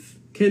native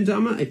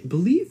kendama? I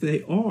believe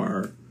they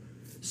are.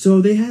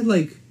 So they had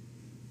like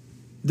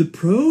the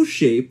pro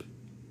shape,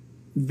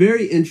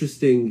 very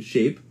interesting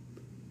shape,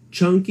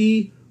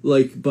 chunky,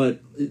 like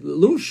but a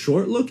little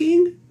short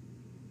looking,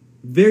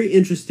 very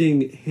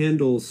interesting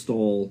handle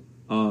stall,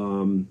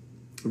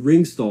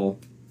 ring stall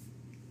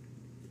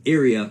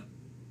area.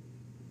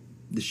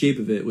 The shape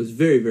of it was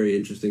very, very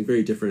interesting,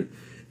 very different.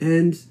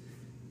 And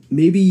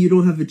maybe you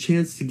don't have a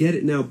chance to get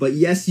it now, but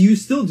yes, you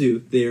still do.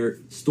 Their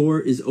store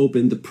is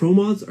open. The Pro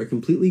Mods are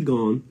completely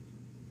gone.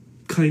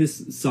 Kind of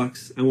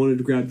sucks. I wanted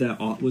to grab that.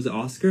 Was it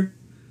Oscar?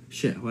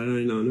 Shit, why did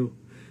I not know?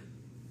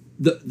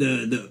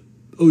 The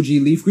OG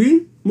leaf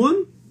green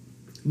one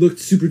looked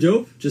super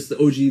dope. Just the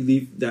OG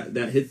leaf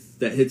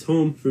that hits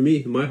home for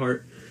me in my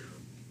heart.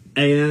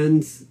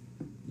 And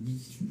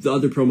the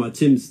other Pro Mod,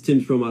 Tim's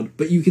Pro Mod,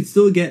 but you could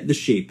still get the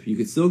shape. You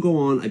could still go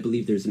on. I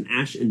believe there's an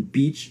Ash and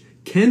Beach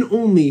Ken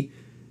only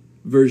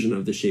version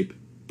of the shape,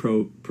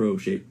 pro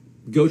shape.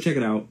 Go check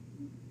it out.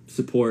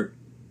 Support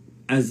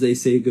as they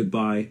say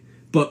goodbye.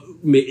 But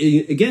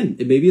again,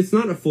 maybe it's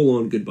not a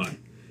full-on goodbye.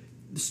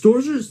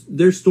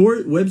 Their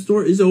web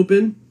store is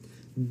open.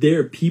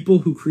 Their people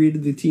who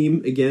created the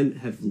team again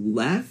have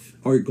left,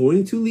 are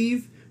going to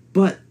leave.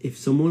 But if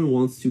someone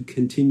wants to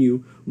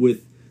continue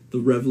with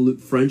the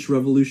French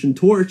Revolution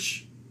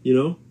torch, you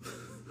know,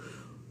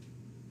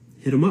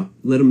 hit them up.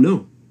 Let them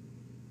know.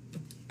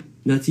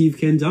 Native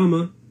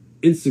Kendama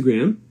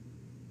Instagram.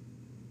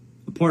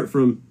 Apart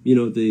from, you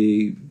know,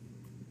 the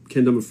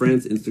Kendama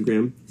France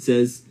Instagram,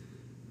 says,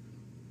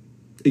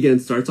 again,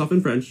 starts off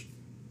in French.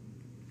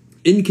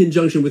 In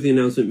conjunction with the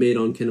announcement made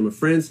on Kendama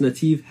France,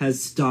 Native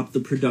has stopped the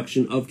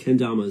production of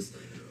kendamas.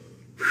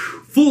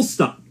 Full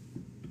stop.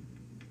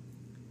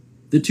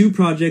 The two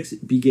projects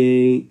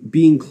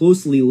being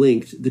closely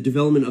linked. The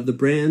development of the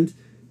brand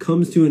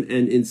comes to an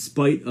end in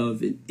spite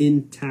of an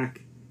intact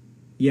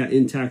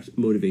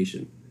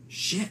motivation.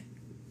 Shit.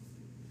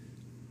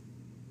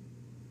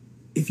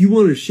 If you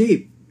want a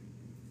shape,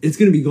 it's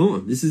gonna be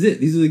gone. This is it.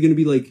 These are gonna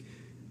be like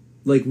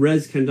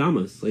Res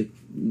Kendamas. Like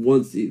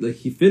once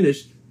he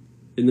finished,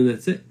 and then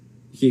that's it.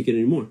 You can't get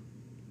any more.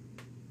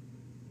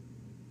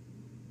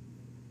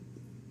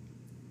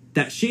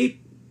 That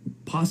shape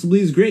possibly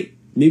is great.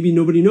 Maybe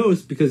nobody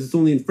knows because it's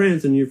only in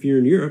France, and if you're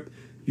in Europe,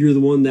 you're the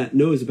one that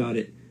knows about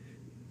it.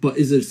 But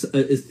is it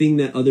a thing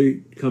that other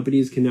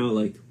companies can now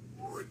like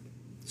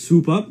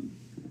swoop up?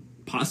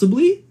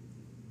 Possibly.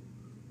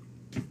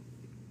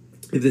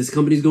 If this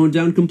company's going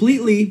down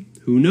completely,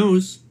 who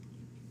knows?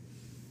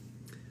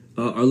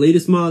 Our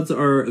latest mods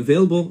are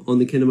available on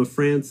the Kendama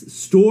France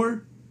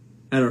store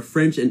at our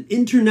French and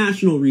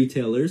international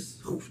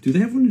retailers. Do they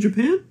have one in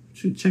Japan?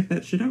 Should check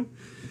that shit out.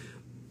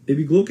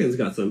 Maybe Gloken's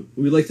got some.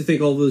 We'd like to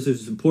thank all of those who have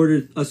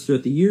supported us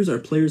throughout the years, our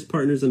players,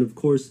 partners, and of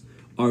course,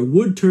 our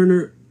wood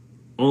turner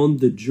on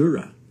the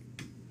Jura.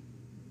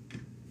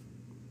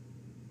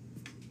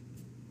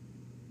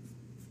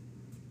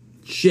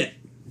 Shit.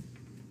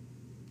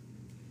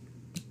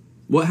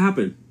 What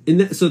happened?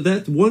 So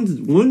that's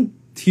one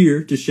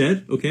tier to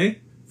shed, okay?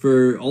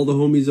 For all the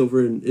homies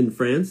over in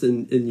France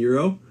and in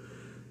Euro.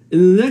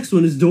 And the next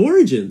one is the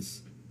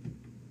Origins.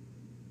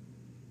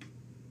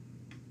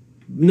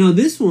 Now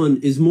this one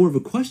is more of a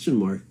question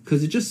mark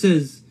because it just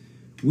says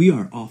we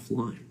are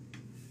offline.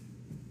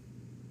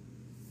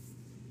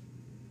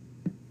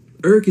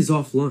 Eric is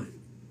offline.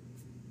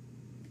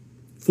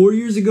 4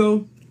 years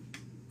ago,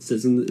 it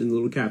says in the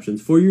little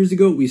captions, 4 years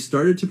ago we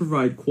started to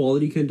provide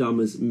quality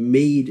kendamas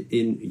made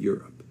in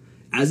Europe.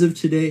 As of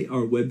today,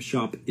 our web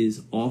shop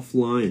is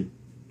offline.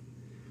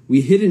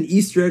 We hid an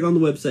Easter egg on the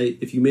website.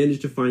 If you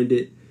manage to find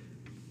it,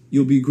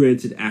 you'll be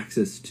granted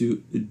access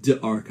to the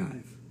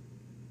archive.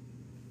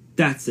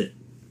 That's it.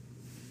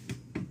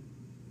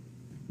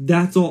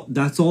 That's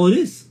all it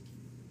is.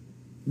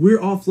 We're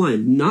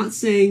offline. Not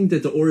saying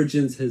that the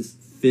Origins has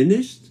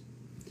finished.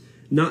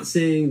 Not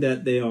saying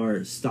that they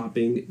are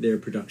stopping their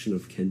production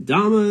of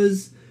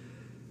kendamas.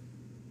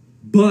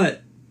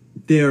 But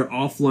they're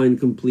offline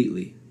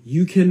completely.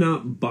 You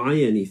cannot buy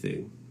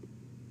anything.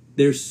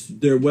 Their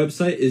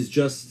website is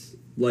just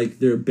like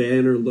their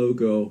banner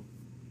logo.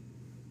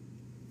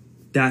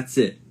 That's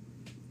it.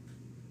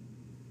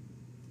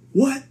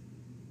 What?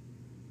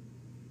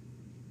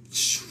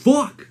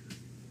 Fuck!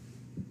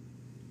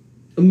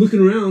 I'm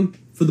looking around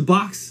for the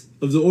box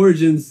of the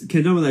Origins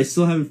kendama that I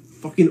still haven't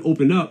fucking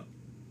opened up.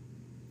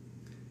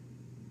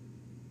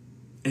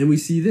 And we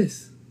see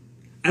this.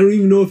 I don't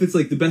even know if it's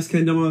like the best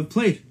kendama I've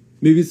played.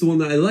 Maybe it's the one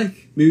that I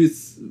like. Maybe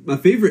it's my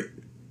favorite.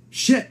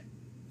 Shit.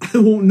 I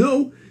won't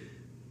know.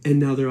 and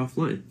now they're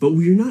offline. But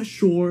we're not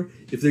sure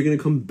if they're going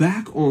to come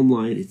back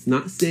online. It's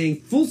not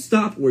saying full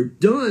stop, we're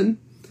done.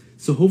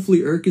 So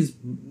hopefully Urk is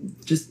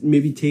just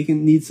maybe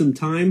needs some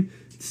time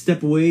to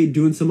step away,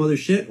 doing some other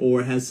shit,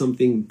 or has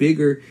something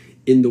bigger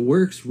in the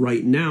works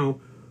right now.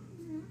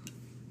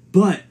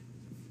 But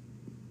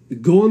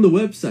go on the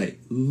website,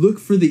 look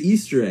for the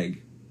Easter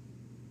egg.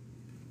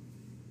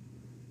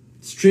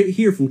 Straight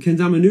here from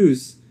Kendama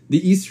News, the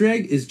Easter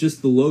egg is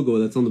just the logo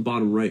that's on the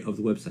bottom right of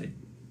the website.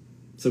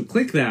 So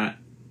click that.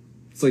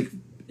 It's like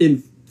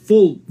in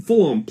full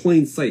on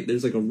plain sight.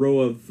 There's like a row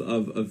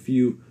of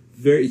you.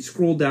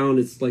 Scroll down.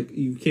 It's like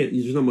you can't.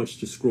 There's not much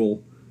to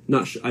scroll.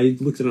 I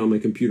looked at it on my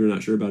computer.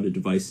 Not sure about a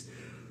device.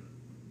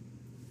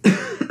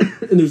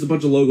 And there's a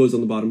bunch of logos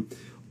on the bottom.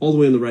 All the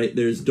way on the right,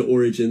 there's the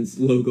Origins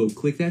logo.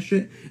 Click that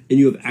shit, and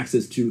you have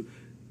access to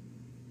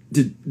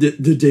the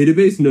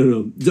database.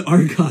 No, the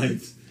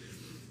archives,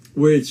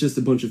 where it's just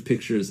a bunch of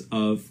pictures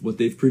of what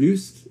they've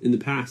produced in the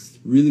past.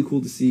 Really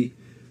cool to see.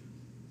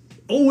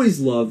 Always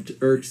loved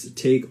Urk's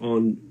take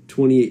on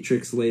 28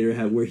 Tricks Later,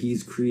 where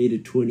he's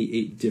created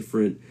 28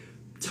 different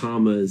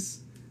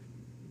Tamas.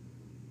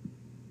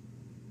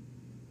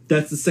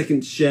 That's the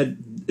second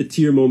shed a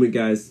tear moment,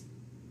 guys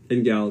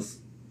and gals.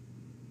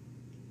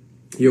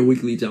 Your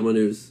weekly Tama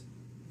News.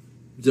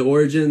 The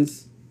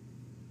Origins,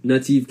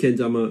 Native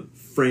Kendama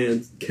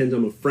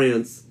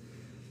France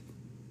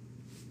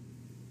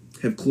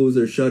have closed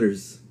their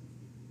shutters.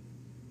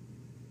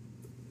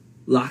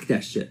 Lock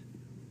that shit.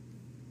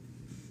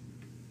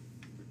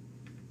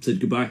 Said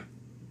goodbye.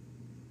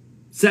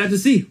 Sad to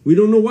see. We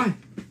don't know why.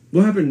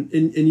 What happened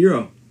in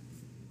Euro?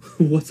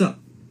 What's up?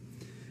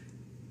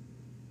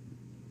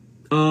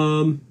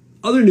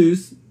 Other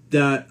news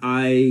that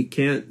I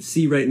can't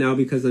see right now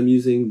because I'm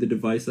using the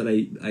device that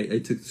I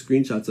took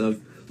screenshots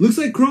of. Looks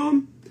like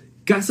Chrome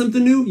got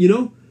something new, you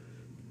know?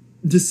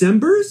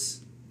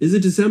 December's? Is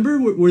it December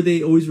where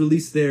they always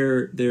release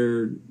their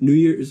New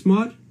Year's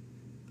mod?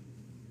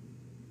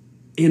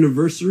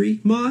 Anniversary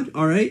mod?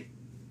 Alright.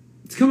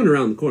 It's coming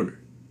around the corner.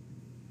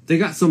 They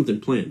got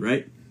something planned,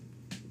 right?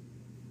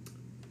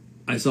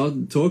 I saw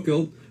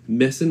Tokyo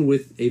messing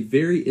with a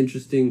very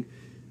interesting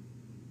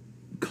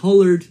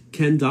colored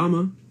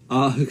kendama.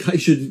 I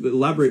should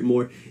elaborate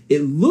more. It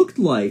looked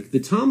like, the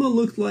Tama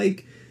looked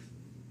like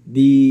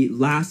the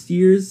last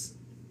year's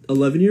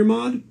 11-year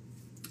mod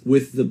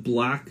with the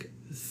black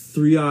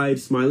three-eyed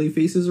smiley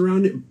faces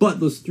around it, but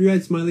those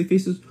three-eyed smiley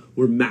faces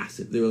were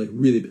massive. They were like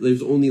really big. There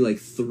was only like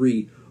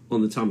 3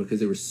 on the Tama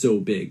because they were so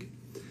big.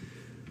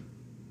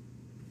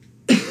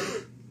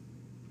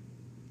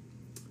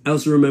 I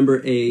also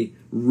remember a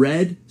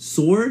red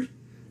sword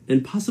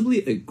and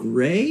possibly a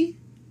gray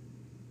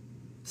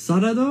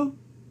Sarado.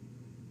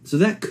 So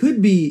that could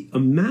be a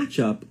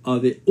matchup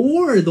of it,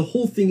 or the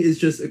whole thing is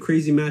just a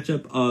crazy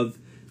matchup of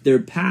their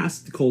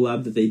past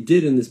collab that they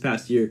did in this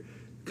past year,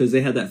 because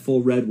they had that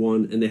full red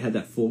one and they had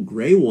that full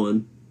gray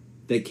one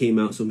that came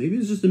out. So maybe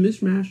it's just a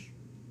mishmash.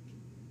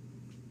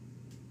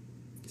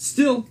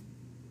 Still,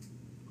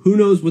 who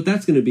knows what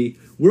that's going to be.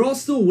 We're all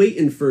still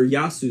waiting for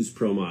Yasu's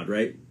pro mod,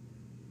 right?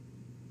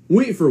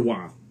 Waiting for a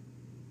while.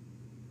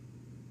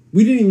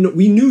 We didn't even know.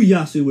 We knew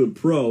Yasu went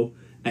pro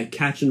at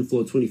Catch and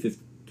Flow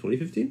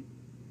 2015?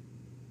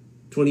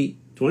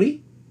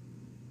 2020?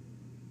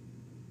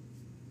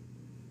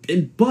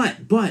 And but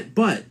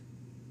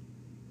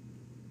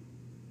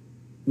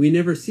we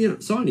never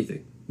saw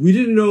anything. We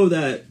didn't know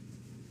that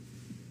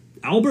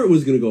Albert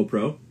was going to go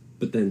pro,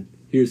 but then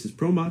here's his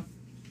pro mod.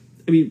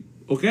 I mean,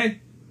 okay.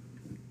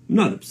 I'm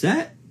not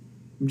upset.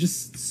 I'm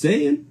just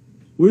saying.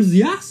 Where's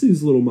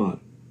Yasu's little mod?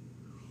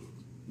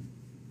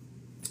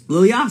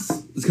 Lil Yas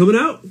is coming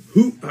out.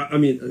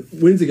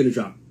 When's it going to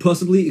drop?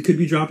 Possibly it could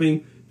be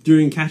dropping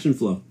during Catch and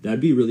Flow. That'd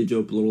be a really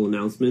dope little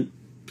announcement.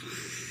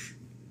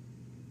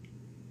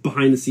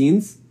 Behind the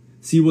scenes.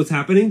 See what's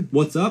happening.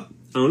 What's up?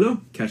 I don't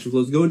know. Catch and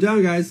Flow's going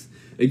down, guys.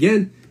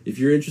 Again, if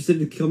you're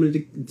interested in coming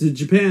to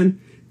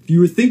Japan, if you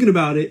were thinking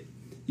about it,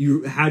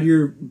 you had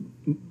your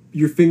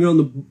finger on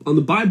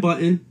the buy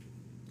button,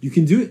 you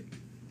can do it.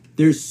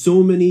 There's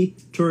so many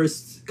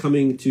tourists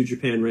coming to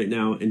Japan right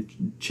now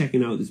and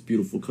checking out this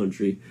beautiful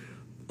country.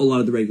 A lot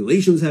of the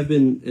regulations has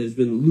been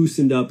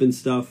loosened up and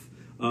stuff,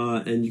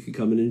 and you can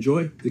come and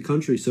enjoy the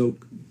country. So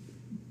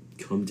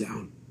come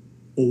down,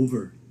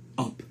 over,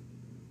 up,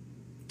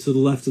 to the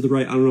left, to the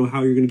right. I don't know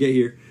how you're going to get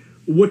here,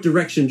 what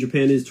direction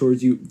Japan is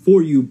towards you,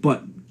 for you,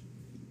 but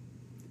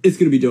it's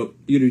going to be dope.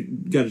 You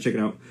got to check it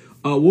out.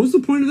 What was the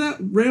point of that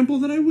ramble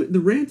the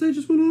rant I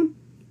just went on?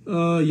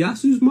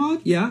 Yasu's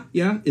mod? Yeah.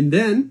 And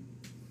then,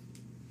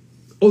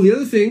 the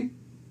other thing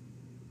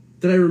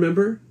that I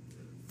remember,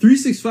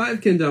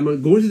 365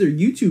 Kendama, going to their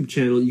YouTube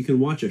channel, you can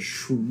watch a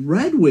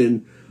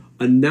Shredwin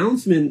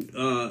announcement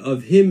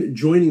of him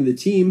joining the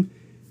team.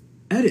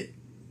 Edit.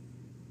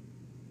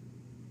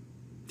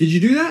 Did you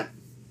do that?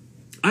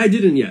 I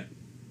didn't yet.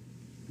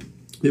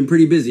 Been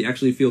pretty busy.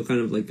 Actually feel kind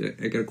of like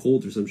I got a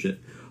cold or some shit.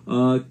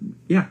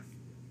 Yeah.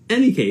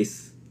 Any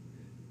case,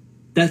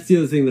 that's the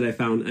other thing that I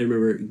found. I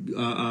remember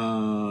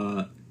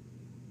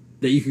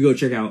that you could go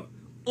check out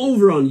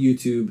over on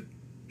YouTube,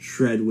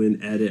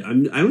 Shredwin Edit. I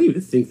don't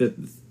even think that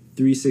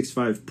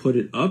 365 put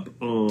it up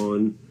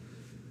on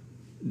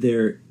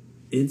their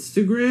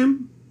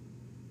Instagram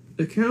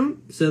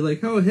account. Said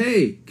like, oh,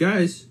 hey,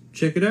 guys,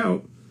 check it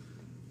out.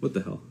 What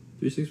the hell?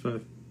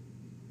 365.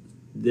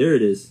 There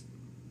it is.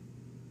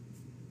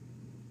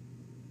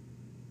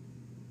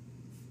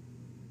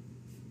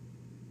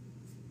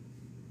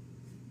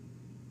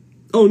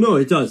 Oh, no,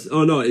 it does.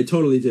 Oh, no, it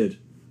totally did.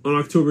 On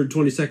October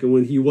 22nd,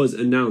 when he was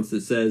announced,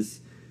 it says,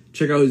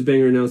 check out his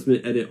banger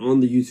announcement edit on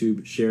the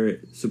YouTube. Share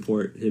it.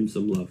 Support him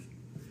some love.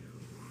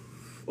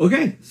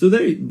 Okay, so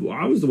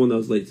I was the one that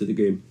was late to the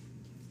game.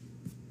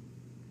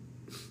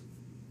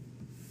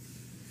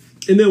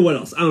 And then what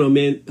else? I don't know,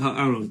 man.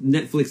 I don't know.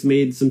 Netflix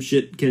made some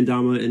shit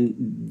kendama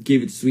and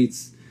gave it to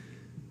Sweets.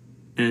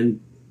 And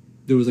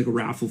there was like a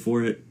raffle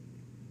for it.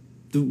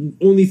 The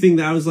only thing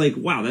that I was like,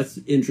 wow, that's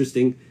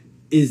interesting,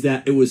 is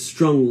that it was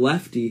strung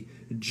lefty,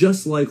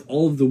 just like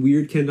all of the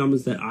weird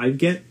kendamas that I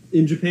get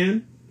in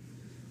Japan.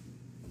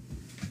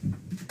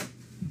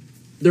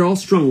 They're all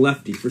strung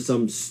lefty for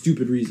some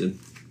stupid reason.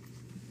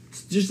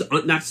 Just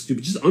not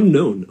stupid, just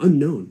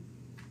unknown.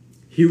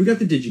 Here we got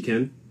the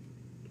Digiken.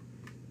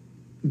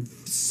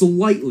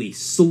 Slightly,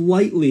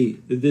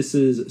 this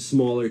is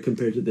smaller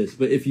compared to this.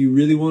 But if you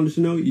really wanted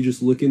to know, you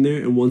just look in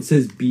there, and one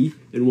says B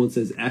and one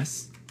says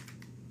S.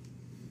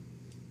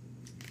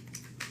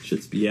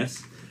 Shit's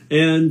BS.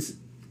 And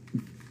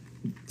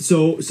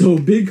so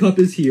big cup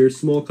is here,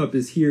 small cup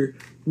is here.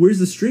 Where's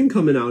the string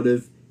coming out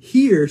of?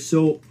 Here,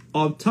 so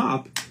up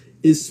top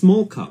is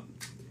small cup.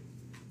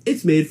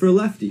 It's made for a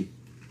lefty.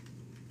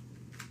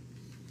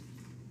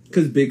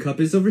 Because big cup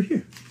is over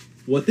here.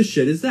 What the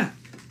shit is that?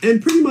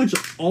 And pretty much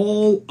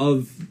all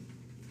of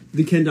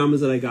the kendamas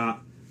that I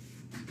got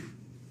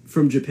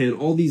from Japan,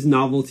 all these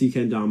novelty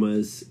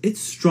kendamas, it's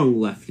strung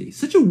lefty.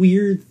 Such a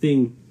weird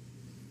thing.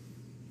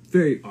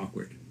 Very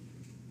awkward.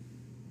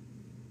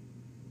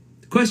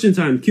 Question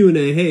time,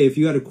 Q&A. Hey, if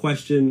you got a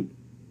question,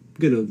 I'm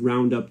going to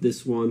round up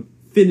this one,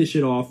 finish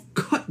it off,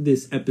 cut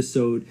this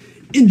episode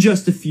in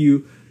just a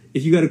few.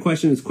 If you got a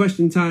question, it's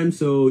question time,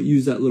 so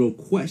use that little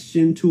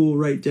question tool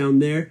right down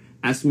there.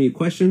 Ask me a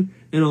question,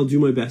 and I'll do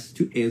my best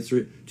to answer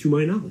it to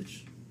my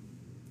knowledge.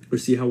 Or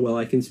see how well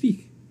I can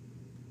speak.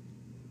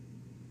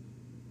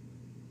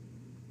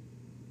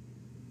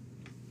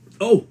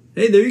 Oh,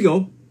 hey, there you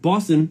go.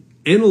 Boston,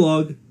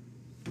 analog,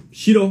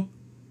 Shiro.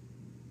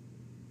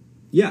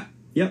 Yeah,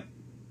 yep.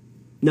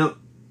 Now,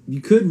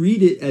 you could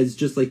read it as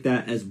just like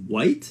that as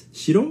white,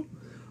 Shiro.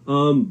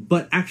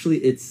 But actually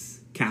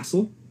it's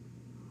castle.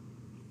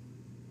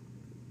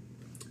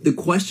 The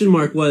question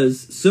mark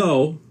was,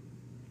 so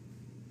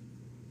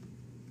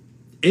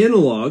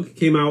Analog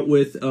came out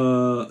with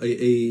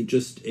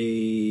just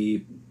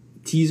a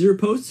teaser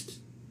post.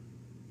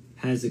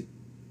 Has a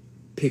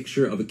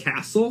picture of a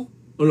castle.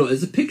 Oh no,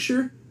 it's a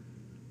picture.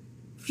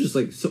 Just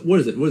like, so what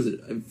is it? What is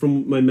it?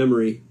 From my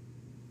memory,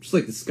 just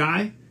like the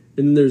sky.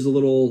 And then there's a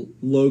little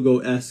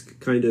logo-esque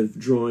kind of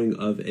drawing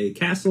of a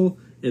castle.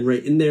 And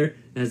right in there,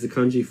 it has the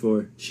kanji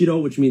for Shiro,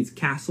 which means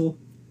castle.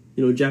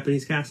 You know,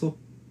 Japanese castle.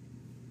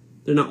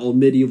 They're not all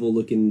medieval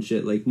looking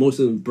shit. Like, most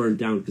of them burnt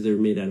down because they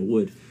were made out of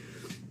wood.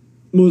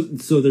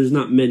 So there's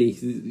not many.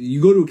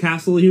 You go to a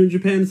castle here in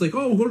Japan, it's like,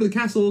 oh, we'll go to the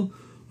castle,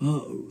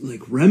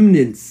 like,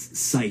 remnants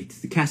site.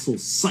 The castle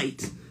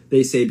site,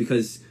 they say,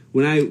 because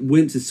when I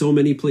went to so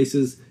many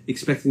places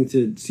expecting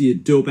to see a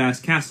dope-ass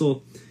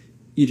castle,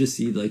 you just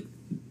see, like,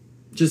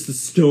 just the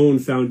stone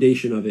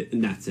foundation of it,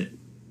 and that's it.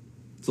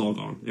 It's all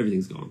gone.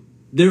 Everything's gone.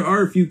 There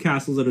are a few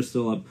castles that are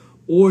still up,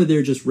 or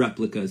they're just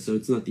replicas, so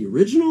it's not the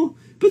original,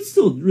 but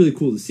still really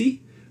cool to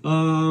see.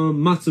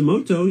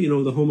 Matsumoto, you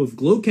know, the home of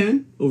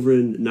Gloken over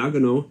in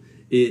Nagano,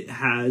 it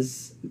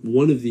has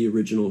one of the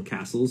original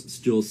castles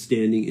still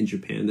standing in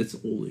Japan. That's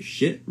old as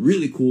shit.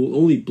 Really cool.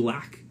 Only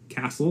black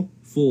castle.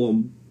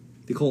 Full,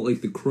 they call it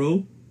like the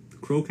Crow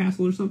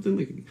Castle or something.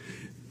 Like,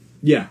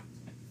 yeah.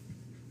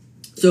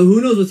 So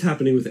who knows what's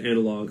happening with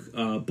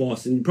Analog,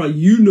 Boston. Probably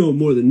you know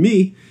more than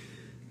me,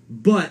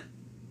 but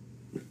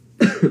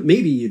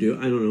maybe you do.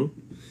 I don't know.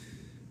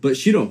 But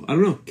Shiro, I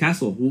don't know.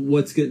 Castle.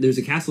 What's good? There's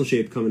a castle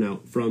shape coming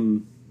out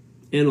from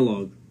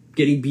Analog.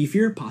 Getting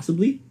beefier,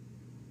 possibly.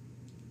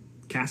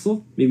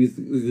 Castle, maybe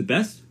the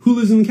best. Who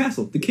lives in the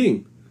castle? The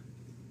king.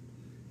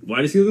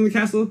 Why does he live in the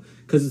castle?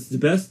 Because it's the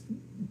best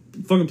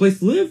fucking place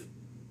to live.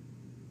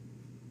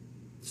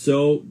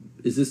 So,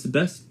 is this the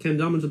best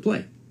kendama to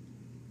play?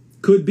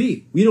 Could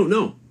be. We don't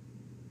know.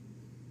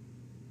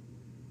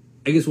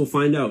 I guess we'll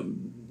find out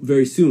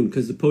very soon,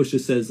 because the post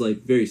just says,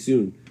 like, very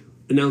soon.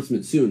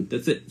 Announcement soon.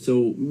 That's it.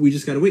 So we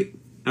just gotta wait.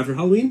 After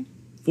Halloween?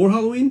 For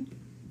Halloween?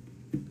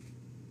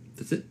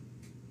 That's it.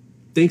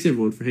 Thanks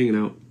everyone for hanging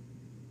out.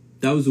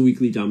 That was the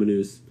weekly Dama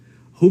News.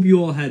 Hope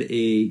you all had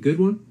a good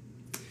one.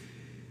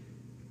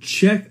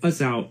 Check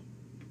us out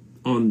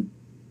on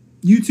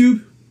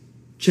YouTube.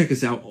 Check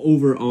us out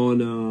over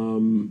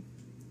on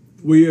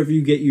wherever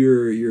you get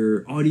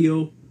your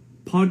audio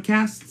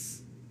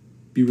podcasts.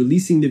 Be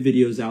releasing the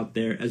videos out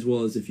there, as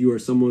well as if you are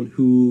someone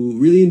who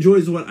really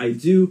enjoys what I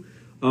do,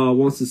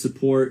 wants to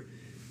support,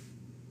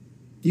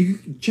 you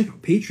can check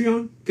out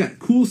Patreon. Got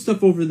cool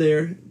stuff over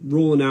there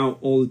rolling out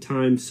all the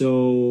time.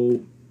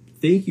 So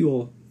thank you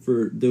all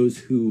for those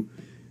who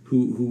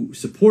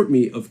support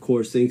me, of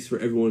course. Thanks for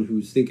everyone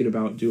who's thinking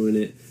about doing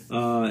it.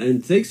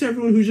 And thanks to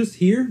everyone who's just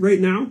here right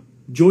now,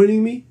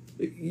 joining me.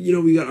 You know,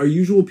 we got our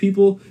usual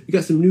people. We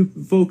got some new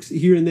folks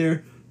here and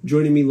there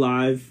joining me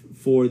live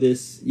for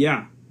this.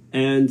 Yeah,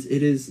 and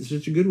it is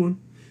such a good one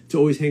to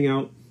always hang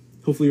out.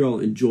 Hopefully you're all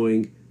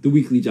enjoying the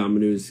weekly Dama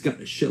News. Got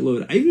a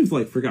shitload. I even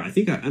forgot. I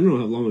don't know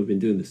how long I've been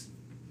doing this.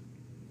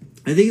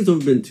 I think it's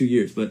over been 2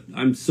 years, but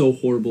I'm so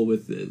horrible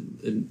with it.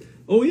 And,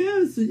 oh yeah,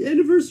 it's the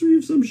anniversary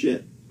of some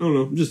shit. I don't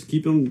know. I'm just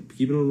keep on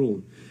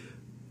rolling.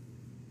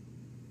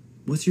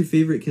 What's your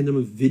favorite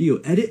Kendama video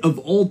edit of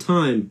all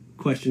time?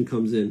 Question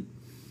comes in.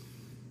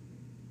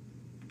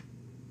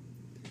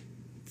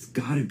 It's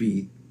gotta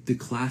be the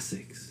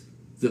classics.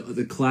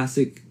 The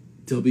classic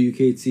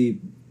WKT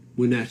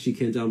Wenatchee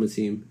Kendama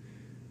team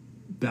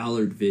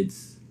Ballard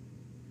vids.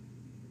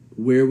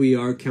 Where We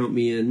Are, Count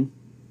Me In.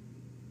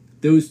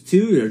 Those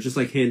two are just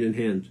like hand in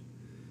hand.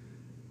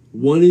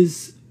 One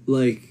is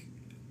like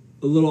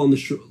a little on the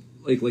short,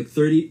 like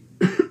 30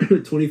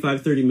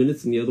 25 30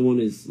 minutes, and the other one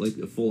is like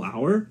a full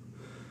hour.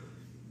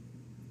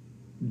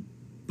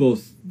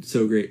 Both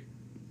so great.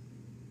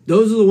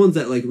 Those are the ones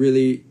that like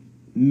really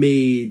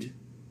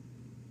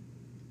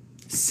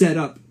set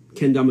up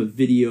Kendama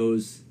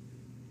videos,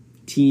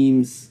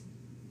 teams,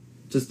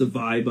 just the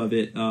vibe of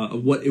it,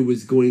 of what it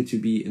was going to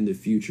be in the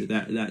future.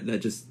 That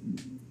just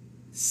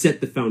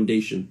set the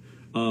foundation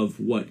of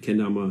what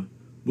Kendama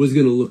was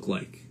going to look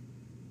like,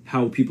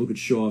 how people could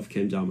show off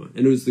Kendama,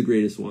 and it was the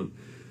greatest one.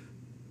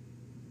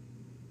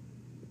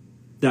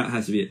 That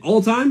has to be it.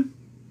 All time,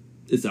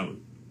 it's that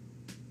one.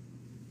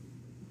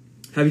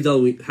 Happy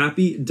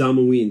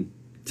Damaween.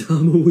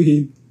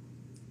 Damaween.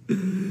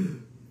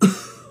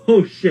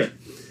 Oh, shit.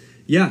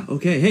 Yeah,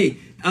 okay. Hey,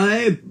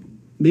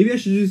 maybe I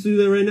should just do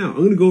that right now. I'm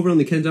going to go over on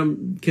the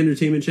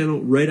Kendertainment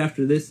channel right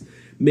after this,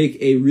 make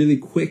a really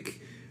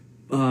quick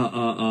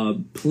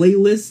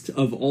playlist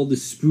of all the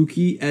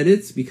spooky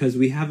edits, because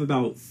we have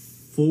about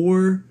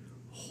 4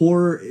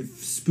 horror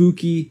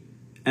spooky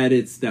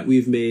edits that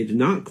we've made,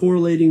 not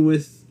correlating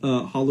with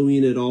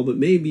Halloween at all, but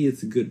maybe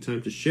it's a good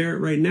time to share it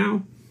right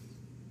now.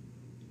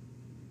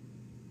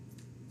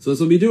 So that's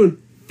what we'll be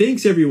doing.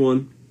 Thanks,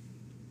 everyone.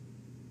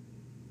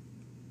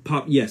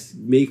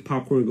 Make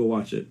popcorn and go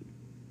watch it.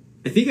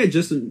 I think I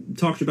just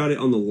talked about it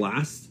on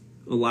last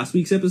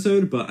week's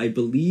episode, but I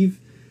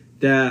believe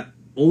that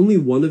only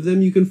one of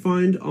them you can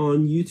find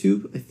on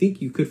YouTube. I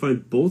think you could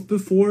find both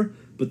before,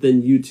 but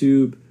then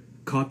YouTube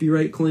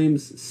copyright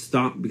claims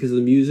stopped because of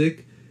the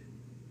music.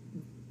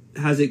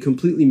 Has it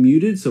completely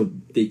muted, so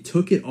they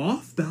took it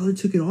off. Ballard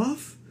took it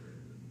off.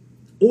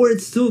 Or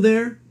it's still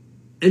there,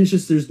 and it's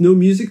just there's no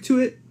music to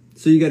it,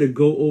 so you got to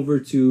go over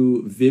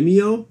to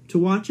Vimeo to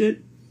watch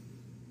it.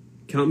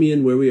 Count Me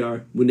In, Where We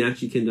Are,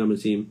 Wenatchee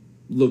Kendama Team.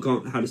 Look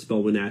on how to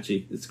spell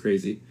Wenatchee. It's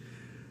crazy.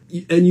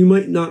 And you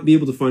might not be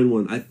able to find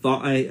one. I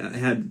thought I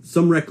had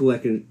some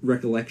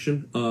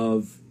recollection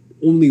of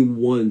only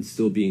one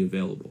still being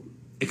available.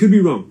 I could be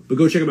wrong, but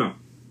go check them out.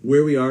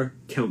 Where We Are,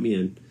 Count Me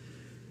In.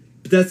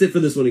 But that's it for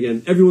this one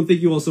again. Everyone,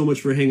 thank you all so much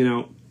for hanging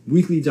out.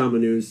 Weekly Dama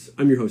News.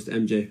 I'm your host,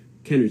 MJ,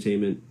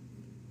 Kendertainment.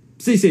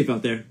 Stay safe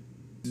out there.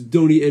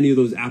 Don't eat any of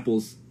those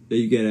apples that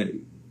you get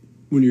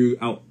when you're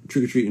out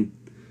trick-or-treating.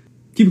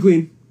 Keep it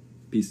clean.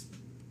 Peace.